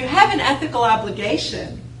 So if you have an ethical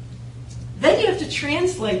obligation, then you have to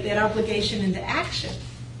translate that obligation into action.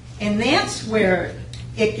 And that's where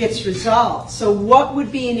it gets resolved. So what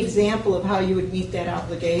would be an example of how you would meet that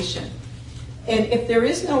obligation? And if there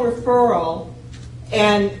is no referral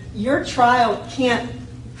and your trial can't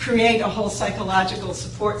create a whole psychological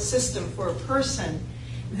support system for a person,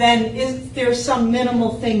 then is there some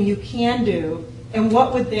minimal thing you can do, and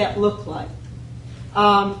what would that look like?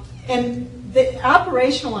 And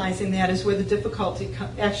operationalizing that is where the difficulty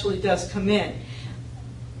actually does come in.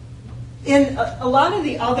 In a lot of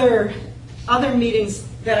the other meetings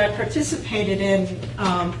that I participated in,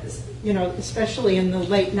 especially in the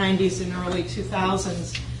late 90s and early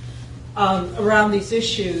 2000s, around these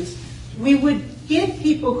issues, we would get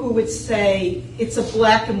people who would say it's a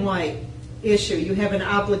black and white issue. You have an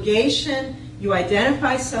obligation, you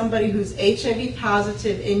identify somebody who's HIV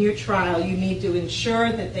positive in your trial, you need to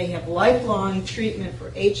ensure that they have lifelong treatment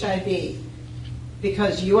for HIV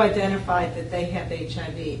because you identified that they have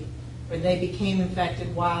HIV or they became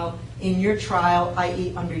infected while in your trial,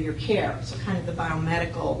 i.e. under your care. So kind of the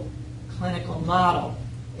biomedical clinical model,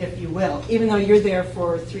 if you will, even though you're there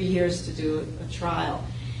for 3 years to do a trial.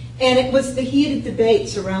 And it was the heated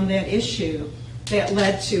debates around that issue that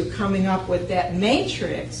led to coming up with that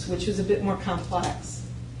matrix, which was a bit more complex,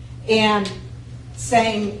 and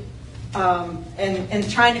saying,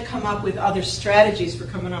 and trying to come up with other strategies for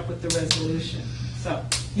coming up with the resolution. So,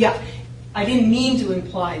 yeah, I didn't mean to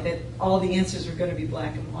imply that all the answers were going to be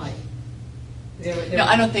black and white. No,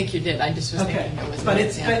 I don't think you did. I just was thinking it was an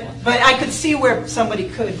example. But I could see where somebody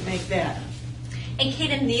could make that. And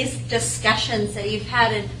Kate, in these discussions that you've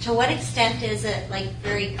had, to what extent is it like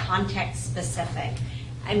very context specific?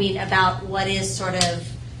 I mean, about what is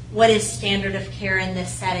standard of care in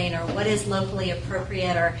this setting, or what is locally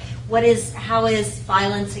appropriate, or how is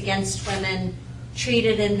violence against women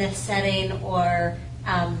treated in this setting, or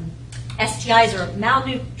STIs or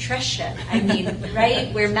malnutrition. I mean,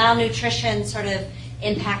 right, where malnutrition sort of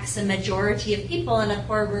impacts the majority of people in a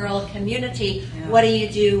poor rural community. Yeah. What do you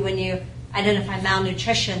do when you identify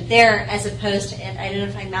malnutrition there as opposed to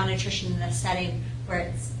identifying malnutrition in a setting where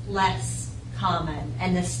it's less common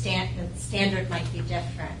and the standard might be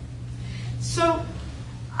different? So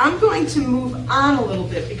I'm going to move on a little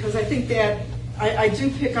bit because I think that I do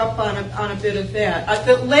pick up on a bit of that.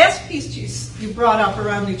 The last piece you brought up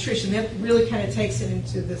around nutrition, that really kind of takes it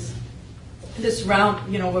into this round,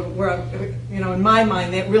 where in my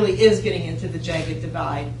mind, that really is getting into the jagged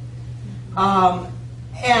divide.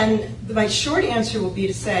 And my short answer will be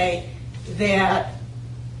to say that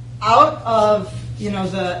out of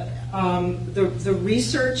the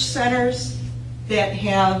research centers that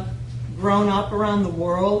have grown up around the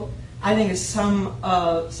world, I think is some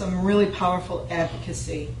really powerful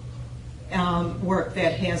advocacy work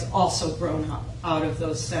that has also grown up out of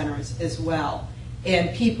those centers as well,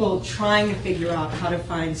 and people trying to figure out how to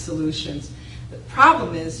find solutions. The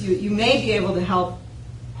problem is you may be able to help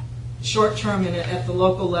short-term and at the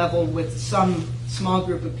local level with some small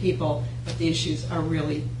group of people, but the issues are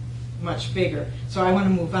really much bigger. So I want to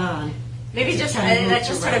move on. Maybe that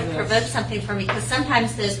just sort of provokes something for me, because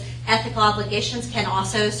sometimes those ethical obligations can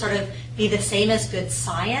also sort of be the same as good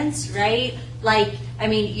science, right? Like, I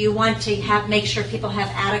mean, you want to make sure people have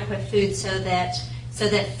adequate food so that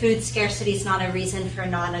food scarcity is not a reason for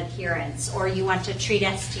non-adherence, or you want to treat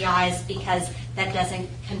STIs because that doesn't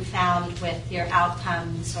confound with your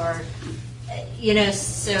outcomes, or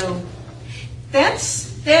so.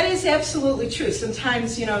 That is absolutely true.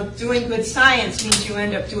 Sometimes, doing good science means you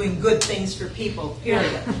end up doing good things for people,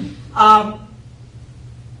 period.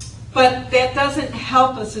 But that doesn't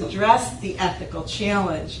help us address the ethical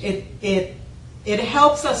challenge. It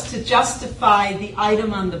helps us to justify the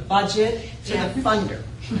item on the budget to the funder.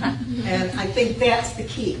 And I think that's the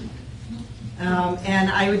key. And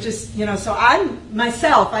I would just, so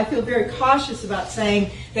I feel very cautious about saying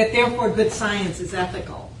that therefore good science is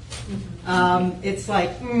ethical. It's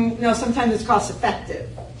like, no, sometimes it's cost effective.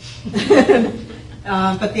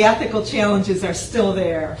 But the ethical challenges are still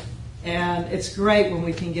there. And it's great when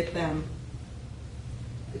we can get them,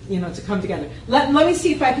 to come together. Let me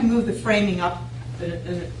see if I can move the framing up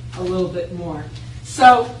a little bit more.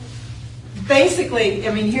 So basically,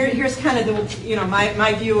 I mean, here's kind of the,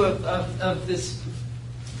 my view of this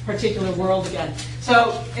particular world again.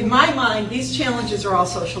 So in my mind, these challenges are all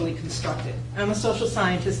socially constructed. I'm a social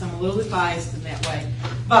scientist. I'm a little bit biased in that way.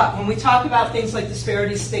 But when we talk about things like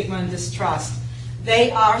disparity, stigma, and distrust, they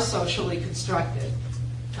are socially constructed.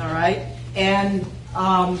 All right? And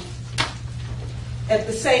at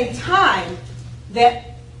the same time,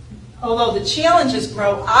 that although the challenges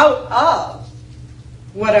grow out of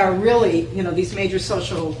what are really, these major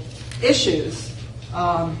social issues,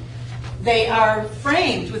 they are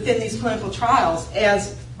framed within these clinical trials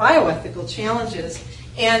as bioethical challenges.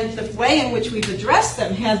 And the way in which we've addressed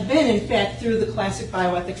them has been, in fact, through the classic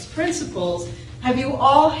bioethics principles. Have you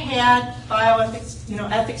all had bioethics,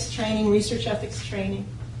 ethics training, research ethics training?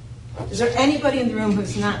 Is there anybody in the room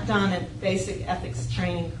who's not done a basic ethics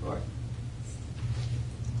training course?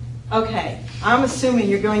 Okay, I'm assuming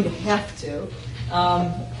you're going to have to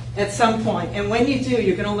at some point. And when you do,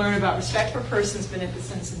 you're going to learn about respect for persons,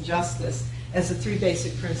 beneficence, and justice as the 3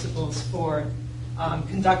 basic principles for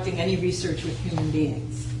conducting any research with human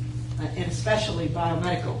beings, and especially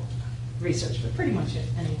biomedical research, but pretty much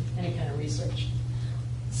any kind of research.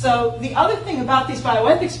 So the other thing about these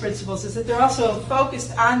bioethics principles is that they're also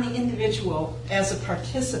focused on the individual as a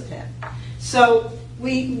participant. So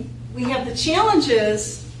we have the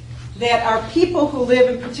challenges that are people who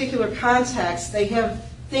live in particular contexts. They have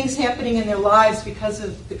things happening in their lives because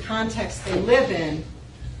of the context they live in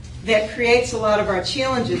that creates a lot of our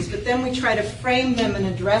challenges, but then we try to frame them and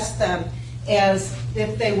address them as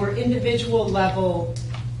if they were individual level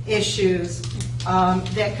issues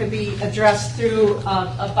that could be addressed through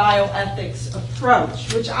a bioethics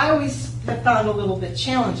approach, which I always have found a little bit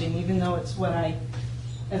challenging, even though it's what I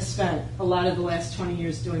have spent a lot of the last 20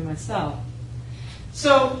 years doing myself.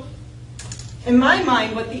 So in my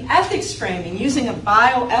mind, what the ethics framing, using a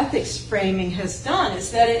bioethics framing, has done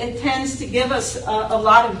is that it tends to give us a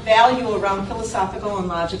lot of value around philosophical and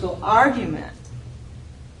logical argument.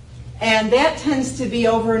 And that tends to be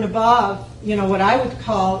over and above, what I would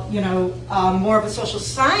call, more of a social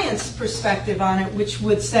science perspective on it, which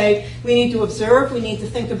would say we need to observe, we need to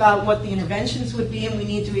think about what the interventions would be, and we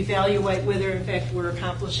need to evaluate whether, in fact, we're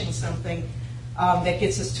accomplishing something that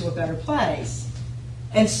gets us to a better place.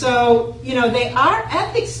 And so, they are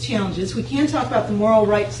ethics challenges. We can talk about the moral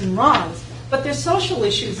rights and wrongs, but they're social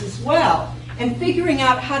issues as well. And figuring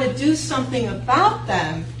out how to do something about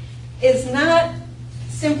them is not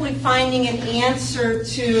simply finding an answer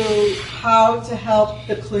to how to help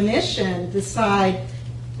the clinician decide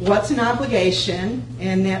what's an obligation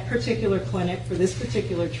in that particular clinic for this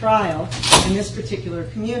particular trial in this particular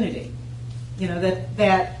community.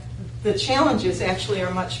 That the challenges actually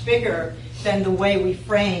are much bigger than the way we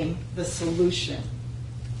frame the solution.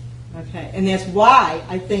 Okay, and that's why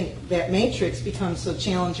I think that matrix becomes so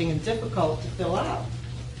challenging and difficult to fill out.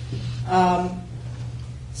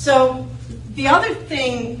 So the other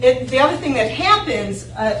thing that happens,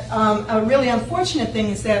 a really unfortunate thing,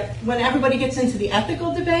 is that when everybody gets into the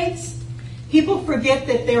ethical debates, people forget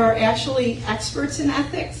that there are actually experts in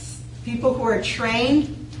ethics, people who are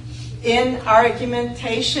trained in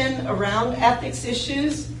argumentation around ethics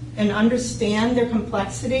issues and understand their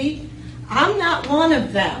complexity. I'm not one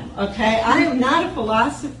of them, okay? I am not a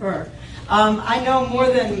philosopher. I know more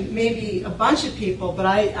than maybe a bunch of people,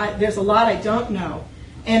 but there's a lot I don't know.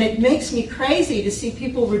 And it makes me crazy to see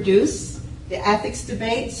people reduce the ethics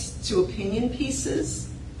debates to opinion pieces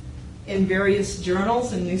in various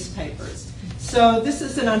journals and newspapers. So this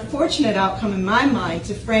is an unfortunate outcome in my mind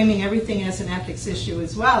to framing everything as an ethics issue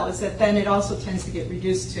as well, is that then it also tends to get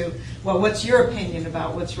reduced to, well, what's your opinion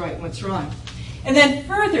about what's right and what's wrong? And then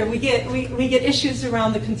further, we get issues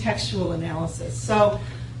around the contextual analysis. So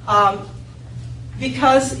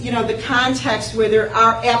because, the context where there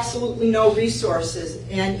are absolutely no resources,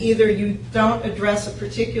 and either you don't address a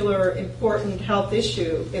particular important health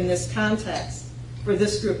issue in this context for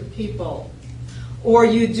this group of people, or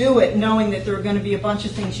you do it knowing that there are going to be a bunch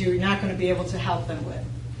of things you're not going to be able to help them with,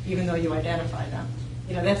 even though you identify them.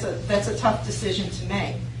 That's a tough decision to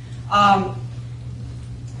make.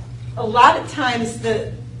 A lot of times,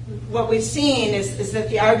 what we've seen is that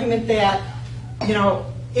the argument that,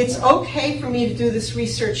 it's okay for me to do this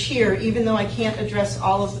research here, even though I can't address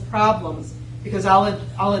all of the problems, because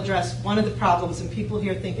I'll address one of the problems, and people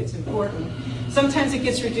here think it's important. Sometimes it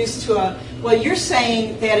gets reduced to well, you're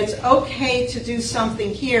saying that it's okay to do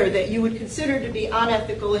something here that you would consider to be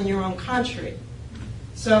unethical in your own country.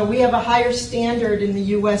 So we have a higher standard in the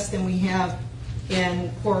U.S. than we have in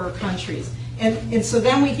poorer countries. And so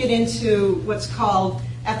then we get into what's called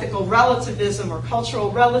ethical relativism or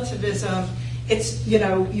cultural relativism. It's,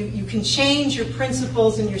 you can change your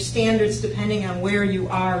principles and your standards depending on where you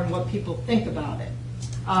are and what people think about it.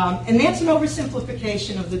 And that's an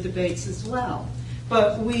oversimplification of the debates as well.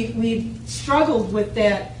 But we struggled with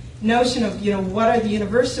that notion of, what are the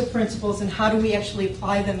universal principles and how do we actually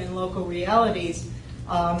apply them in local realities?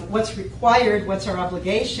 What's required, what's our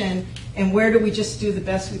obligation, and where do we just do the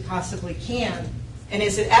best we possibly can And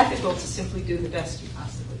is it ethical to simply do the best you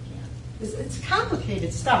possibly can? It's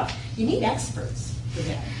complicated stuff. You need experts for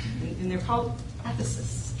that, and they're called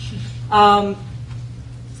ethicists. I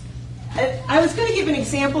was going to give an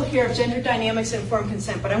example here of gender dynamics and informed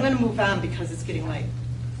consent, but I'm going to move on because it's getting late.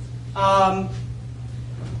 But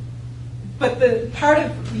the part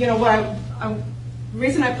of, the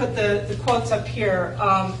reason I put the quotes up here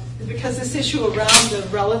is because this issue around the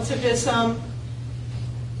relativism,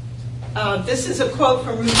 this is a quote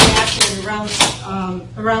from Ruth Jackman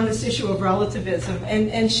around this issue of relativism.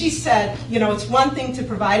 And she said, it's one thing to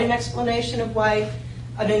provide an explanation of why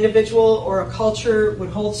an individual or a culture would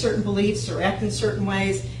hold certain beliefs or act in certain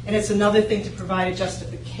ways, and it's another thing to provide a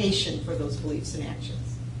justification for those beliefs and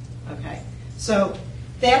actions. Okay, so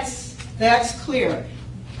that's clear.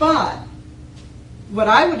 But what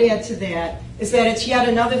I would add to that is that it's yet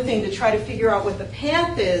another thing to try to figure out what the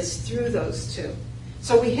path is through those two.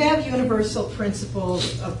 So we have universal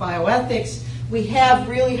principles of bioethics. We have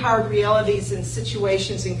really hard realities and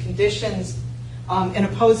situations and conditions and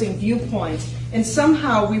opposing viewpoints. And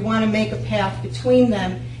somehow we want to make a path between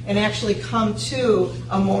them and actually come to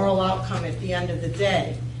a moral outcome at the end of the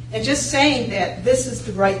day. And just saying that this is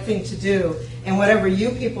the right thing to do and whatever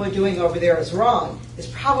you people are doing over there is wrong is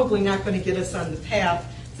probably not going to get us on the path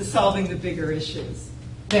to solving the bigger issues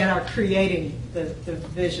that are creating the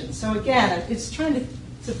vision. So again, it's trying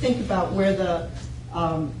to think about where the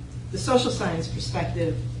social science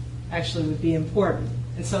perspective actually would be important.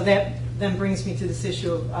 And so that then brings me to this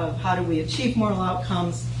issue of how do we achieve moral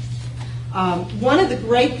outcomes. One of the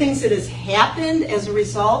great things that has happened as a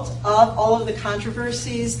result of all of the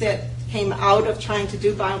controversies that came out of trying to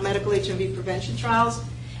do biomedical HIV prevention trials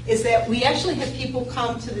is that we actually have people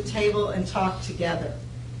come to the table and talk together.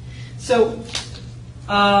 So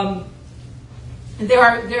there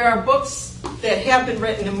are books that have been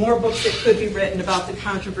written and more books that could be written about the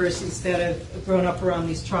controversies that have grown up around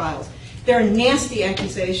these trials. There are nasty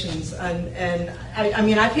accusations, and I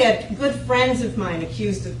mean, I've had good friends of mine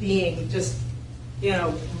accused of being just,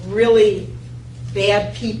 really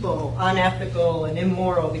bad people, unethical and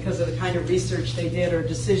immoral because of the kind of research they did or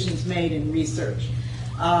decisions made in research.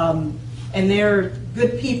 And they're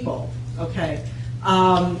good people, okay?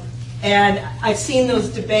 And I've seen those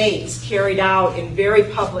debates carried out in very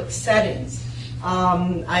public settings.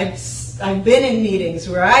 I've been in meetings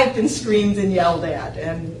where I've been screamed and yelled at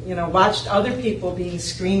and, watched other people being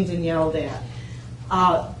screamed and yelled at.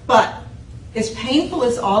 But as painful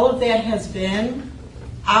as all of that has been,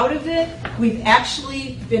 out of it, we've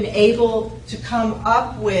actually been able to come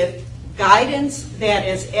up with guidance that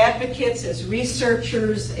as advocates, as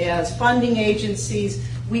researchers, as funding agencies,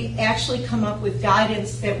 we actually come up with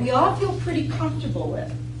guidance that we all feel pretty comfortable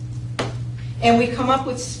with. And we come up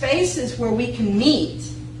with spaces where we can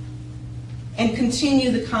meet and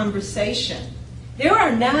continue the conversation. There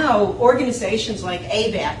are now organizations like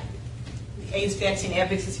AVAC, the AIDS Vaccine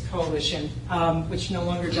Advocacy Coalition, which no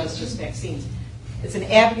longer does just vaccines. It's an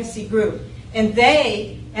advocacy group. And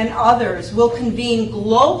they and others will convene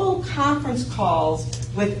global conference calls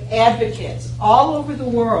with advocates all over the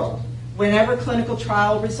world whenever clinical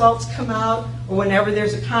trial results come out or whenever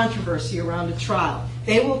there's a controversy around a trial.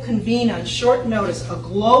 They will convene on short notice a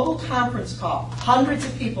global conference call, hundreds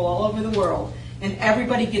of people all over the world, and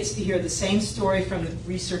everybody gets to hear the same story from the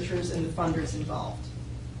researchers and the funders involved.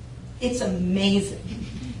 It's amazing.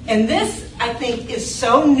 And this, I think, is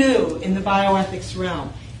so new in the bioethics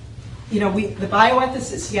realm. The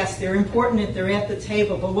bioethicists, yes, they're important, they're at the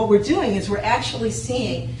table, but what we're doing is we're actually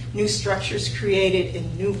seeing new structures created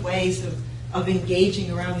and new ways of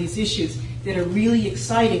engaging around these issues that are really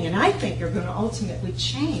exciting and I think are going to ultimately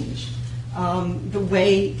change the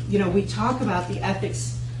way we talk about the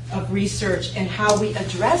ethics of research and how we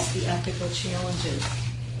address the ethical challenges.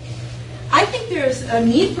 I think there's a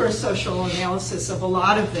need for a social analysis of a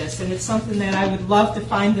lot of this, and it's something that I would love to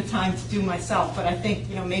find the time to do myself, but I think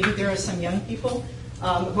maybe there are some young people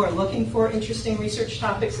who are looking for interesting research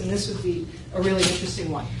topics, and this would be a really interesting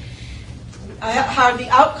one. How are the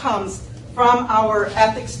outcomes from our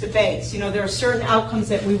ethics debates? There are certain outcomes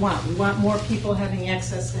that we want. We want more people having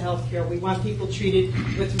access to health care. We want people treated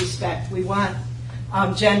with respect. We want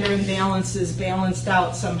gender imbalances balanced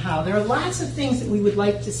out somehow. There are lots of things that we would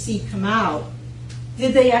like to see come out. Were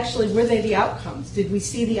they the outcomes? Did we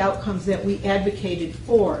see the outcomes that we advocated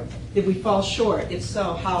for? Did we fall short? If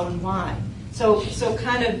so, how and why? So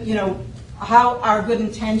kind of, how our good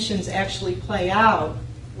intentions actually play out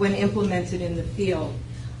when implemented in the field.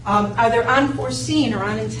 Are there unforeseen or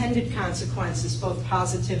unintended consequences, both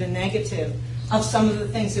positive and negative, of some of the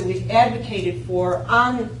things that we've advocated for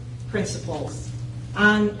on principles,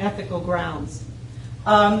 on ethical grounds?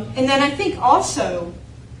 And then I think also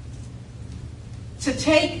to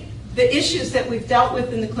take the issues that we've dealt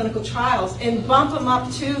with in the clinical trials and bump them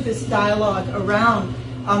up to this dialogue around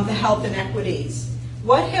the health inequities.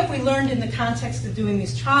 What have we learned in the context of doing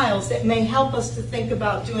these trials that may help us to think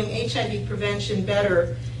about doing HIV prevention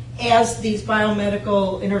better as these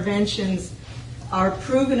biomedical interventions are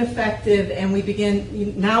proven effective and we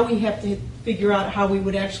begin, now we have to figure out how we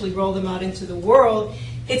would actually roll them out into the world.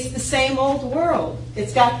 It's the same old world.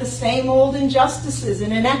 It's got the same old injustices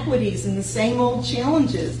and inequities and the same old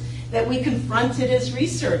challenges that we confronted as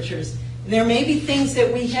researchers. There may be things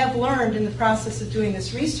that we have learned in the process of doing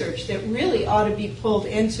this research that really ought to be pulled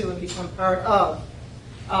into and become part of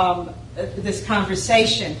this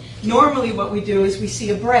conversation. Normally what we do is we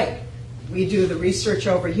see a break. We do the research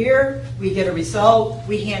over here, we get a result,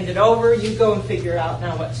 we hand it over, you go and figure out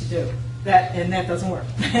now what to do. And that doesn't work.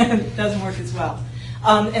 It doesn't work as well.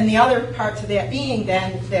 And the other part to that being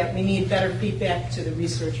then that we need better feedback to the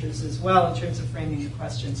researchers as well in terms of framing the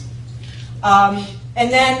questions. And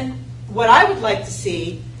then what I would like to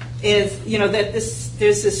see is, that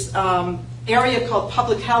there's this area called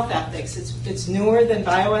public health ethics. It's newer than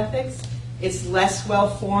bioethics. It's less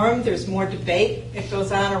well-formed. There's more debate that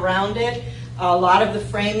goes on around it. A lot of the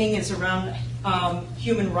framing is around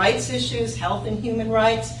human rights issues, health and human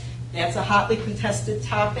rights. That's a hotly contested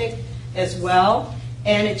topic as well.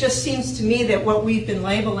 And it just seems to me that what we've been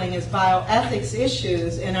labeling as bioethics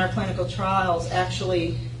issues in our clinical trials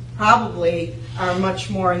actually probably are much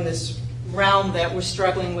more in this realm that we're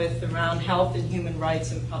struggling with around health and human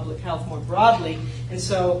rights and public health more broadly. And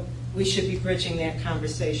so we should be bridging that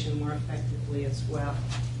conversation more effectively as well.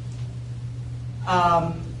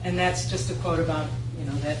 And that's just a quote about,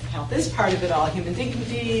 that health is part of it all. Human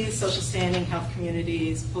dignity, social standing, health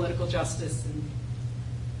communities, political justice, and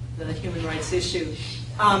the human rights issue.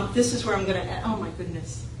 This is where I'm going to, oh my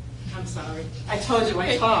goodness. I'm sorry. I told you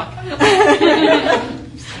I talk.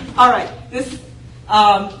 All right.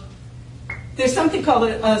 There's something called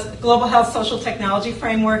a Global Health Social Technology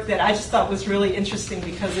Framework that I just thought was really interesting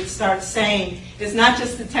because it starts saying it's not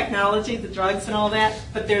just the technology, the drugs and all that,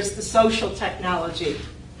 but there's the social technology,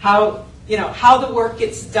 how the work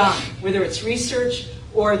gets done, whether it's research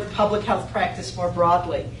or the public health practice more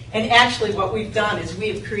broadly. And actually what we've done is we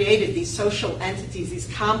have created these social entities, these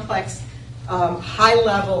complex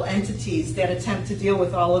high-level entities that attempt to deal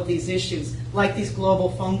with all of these issues, like these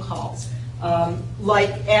global phone calls, like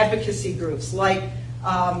advocacy groups, like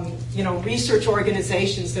research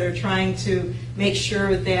organizations that are trying to make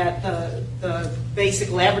sure that the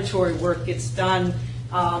basic laboratory work gets done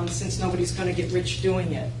since nobody's going to get rich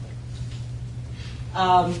doing it.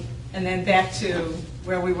 And then back to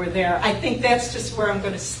where we were there. I think that's just where I'm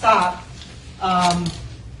going to stop.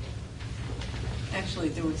 Actually,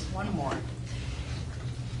 there was one more.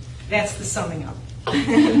 That's the summing up.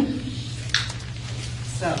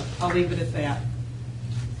 So I'll leave it at that.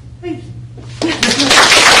 Thank you.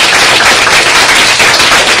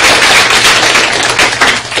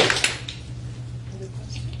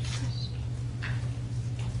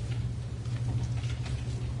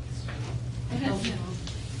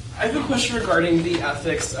 I have a question regarding the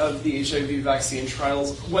ethics of the HIV vaccine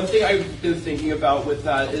trials. One thing I've been thinking about with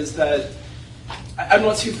that is that I'm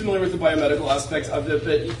not too familiar with the biomedical aspect of it,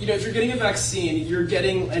 but if you're getting a vaccine, you're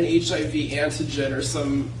getting an HIV antigen or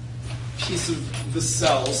some piece of the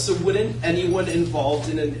cell. So wouldn't anyone involved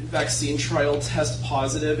in a vaccine trial test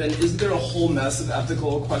positive? And isn't there a whole mess of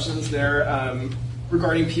ethical questions there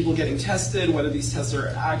regarding people getting tested, whether these tests are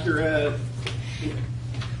accurate?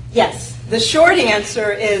 Yes. The short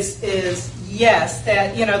answer is yes,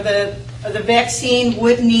 that the vaccine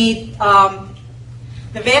would need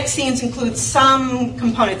the vaccines include some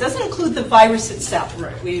component. It doesn't include the virus itself.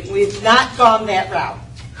 Right. We've not gone that route.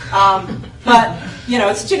 But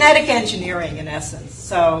it's genetic engineering in essence.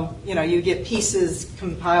 So you get pieces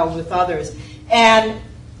compiled with others. And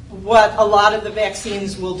what a lot of the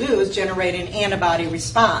vaccines will do is generate an antibody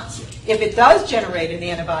response. If it does generate an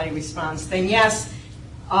antibody response, then yes,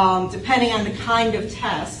 depending on the kind of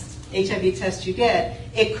test, HIV test you get,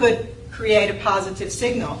 it could create a positive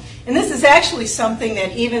signal. And this is actually something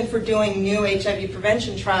that even for doing new HIV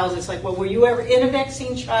prevention trials, it's like, well, were you ever in a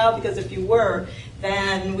vaccine trial? Because if you were,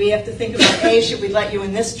 then we have to think about, A, should we let you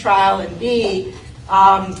in this trial, and B,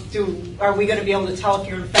 are we going to be able to tell if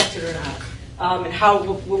you're infected or not? And how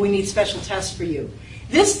will we need special tests for you?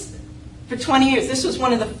 This, for 20 years, this was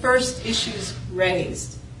one of the first issues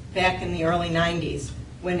raised back in the early 90s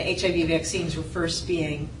when HIV vaccines were first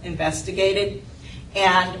being investigated.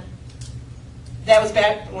 And that was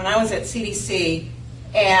back when I was at CDC,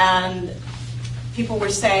 and people were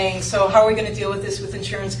saying, so how are we going to deal with this with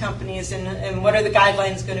insurance companies, and what are the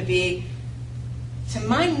guidelines going to be? To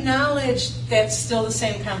my knowledge, that's still the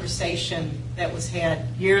same conversation that was had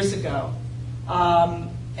years ago.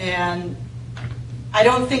 And I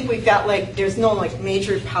don't think we've got, there's no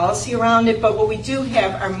major policy around it, but what we do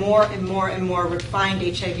have are more and more and more refined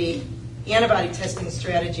HIV antibody testing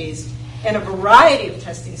strategies and a variety of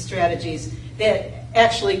testing strategies that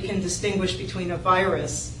actually can distinguish between a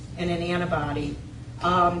virus and an antibody.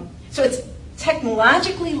 So it's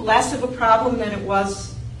technologically less of a problem than it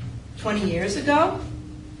was 20 years ago,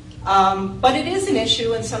 but it is an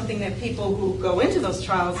issue and something that people who go into those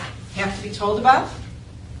trials have to be told about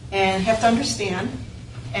and have to understand,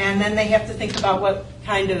 and then they have to think about what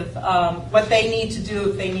kind of, what they need to do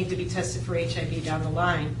if they need to be tested for HIV down the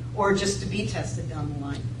line, or just to be tested down the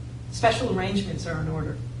line. Special arrangements are in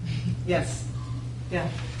order. Yes. Yeah.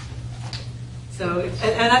 So,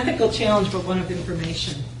 and I think they'll challenge but one of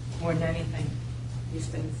information more than anything, these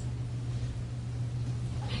things.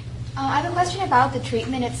 I have a question about the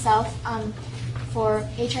treatment itself for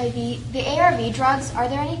HIV. The ARV drugs, are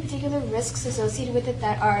there any particular risks associated with it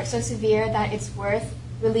that are so severe that it's worth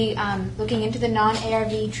really looking into the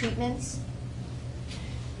non-ARV treatments?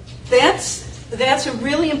 That's a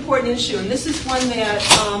really important issue, and this is one that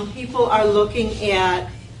people are looking at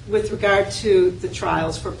with regard to the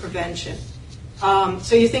trials for prevention.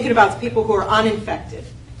 So you're thinking about the people who are uninfected.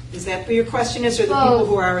 Is that what your question is, or the people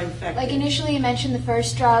who are infected? Like initially you mentioned the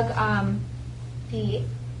first drug, the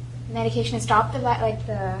medication to stop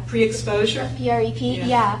the Pre-exposure? PrEP,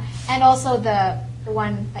 yeah. And also the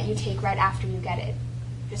one that you take right after you get it.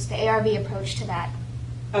 Just the ARV approach to that.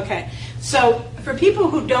 Okay, so for people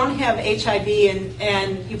who don't have HIV,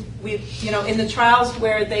 and in the trials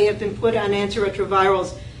where they have been put on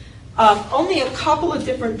antiretrovirals, only a couple of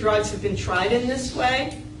different drugs have been tried in this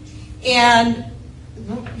way, and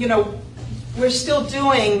we're still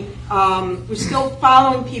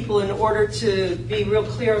following people in order to be real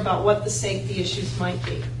clear about what the safety issues might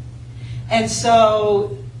be, and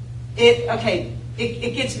so it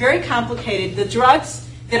gets very complicated. The drugs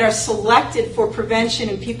that are selected for prevention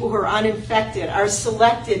in people who are uninfected are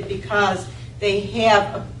selected because they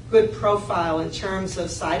have a good profile in terms of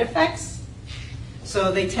side effects. So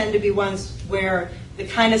they tend to be ones where the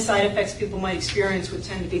kind of side effects people might experience would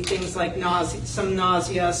tend to be things like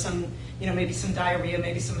nausea, some maybe some diarrhea,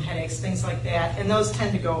 maybe some headaches, things like that, and those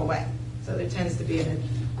tend to go away. So there tends to be an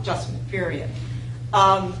adjustment period.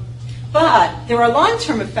 But there are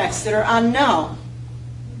long-term effects that are unknown.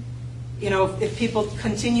 If people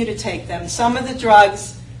continue to take them. Some of the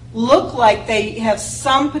drugs look like they have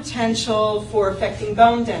some potential for affecting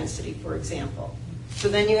bone density, for example. So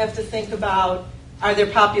then you have to think about, are there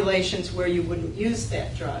populations where you wouldn't use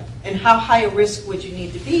that drug? And how high a risk would you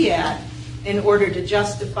need to be at in order to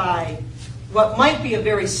justify what might be a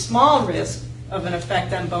very small risk of an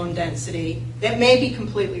effect on bone density that may be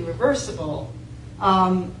completely reversible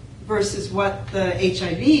versus what the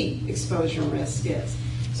HIV exposure risk is.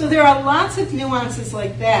 So there are lots of nuances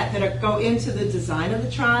like that go into the design of the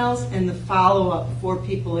trials and the follow-up for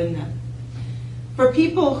people in them. For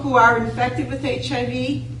people who are infected with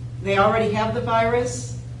HIV, they already have the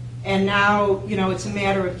virus, and now it's a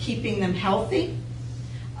matter of keeping them healthy.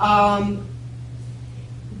 We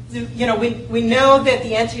know that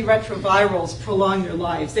the antiretrovirals prolong their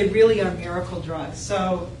lives. They really are miracle drugs.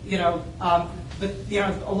 So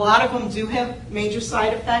a lot of them do have major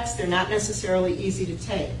side effects. They're not necessarily easy to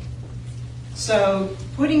take. So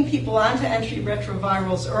putting people onto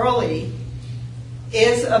antiretrovirals early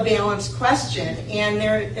is a balanced question, and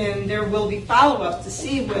there will be follow-up to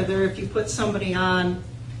see whether if you put somebody on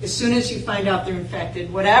as soon as you find out they're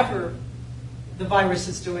infected, whatever the virus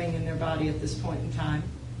is doing in their body at this point in time,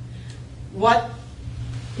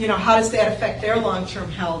 how does that affect their long-term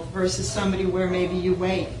health versus somebody where maybe you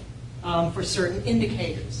wait for certain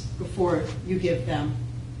indicators before you give them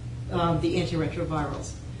the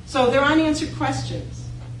antiretrovirals. So they're unanswered questions.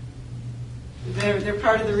 They're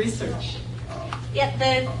part of the research. Yeah,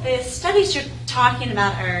 the studies you're talking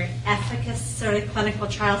about are efficacy, sort of clinical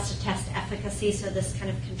trials to test efficacy, so this kind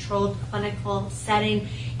of controlled clinical setting.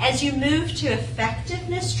 As you move to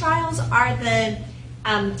effectiveness trials, are the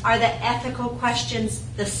ethical questions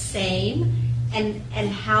the same, and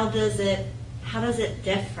how does it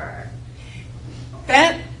differ?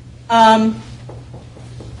 That I'm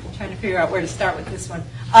trying to figure out where to start with this one.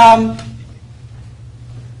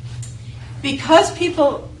 Because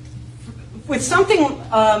people, with something,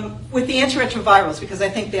 with the antiretrovirals, because I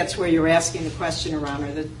think that's where you're asking the question around,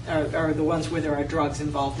 are the ones where there are drugs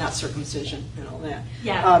involved, not circumcision and all that.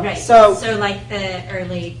 Yeah, right. So like the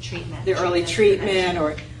early treatment. the early treatment,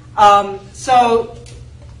 or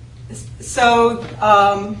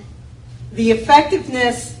the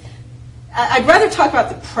effectiveness. I'd rather talk about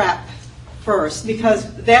the PrEP first,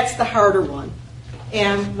 because that's the harder one.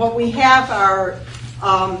 And what we have are,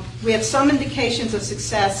 we have some indications of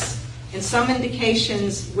success and some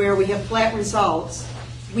indications where we have flat results.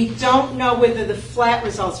 We don't know whether the flat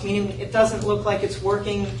results, meaning it doesn't look like it's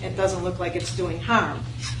working, it doesn't look like it's doing harm.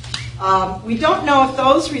 We don't know if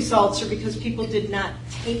those results are because people did not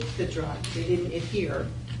take the drug, they didn't adhere,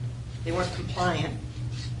 they weren't compliant.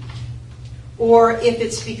 Or if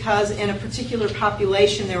it's because in a particular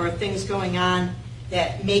population there are things going on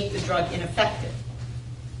that make the drug ineffective.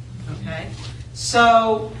 Okay?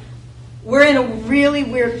 So we're in a really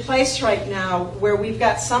weird place right now where we've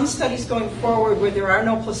got some studies going forward where there are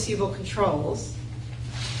no placebo controls.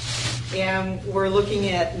 And we're looking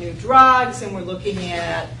at new drugs, and we're looking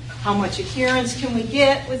at how much adherence can we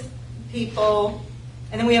get with people.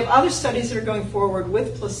 And then we have other studies that are going forward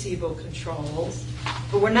with placebo controls.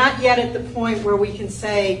 But we're not yet at the point where we can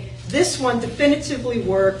say, this one definitively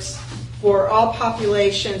works for all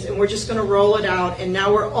populations, and we're just going to roll it out, and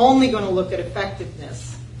now we're only going to look at effectiveness.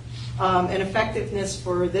 And effectiveness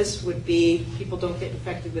for this would be people don't get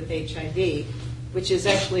infected with HIV, which is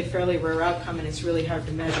actually a fairly rare outcome, and it's really hard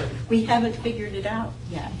to measure. We haven't figured it out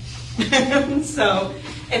yet.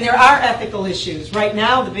 And there are ethical issues. Right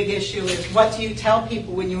now, the big issue is, what do you tell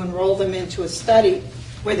people when you enroll them into a study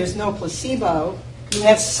where there's no placebo? You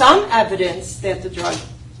have some evidence that the drug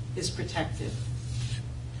is protective.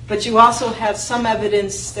 But you also have some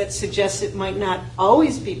evidence that suggests it might not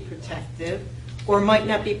always be protective, or might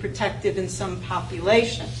not be protective in some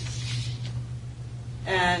populations.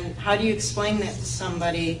 And how do you explain that to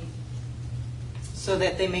somebody so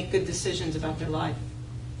that they make good decisions about their life?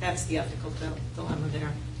 That's the ethical dilemma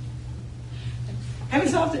there. I haven't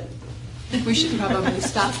solved it. I think we should probably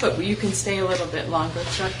stop, but you can stay a little bit longer.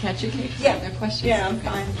 Can't you, Kate? Yeah. Are there questions? Yeah, I'm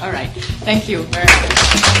fine. All right. Thank you very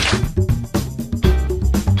much.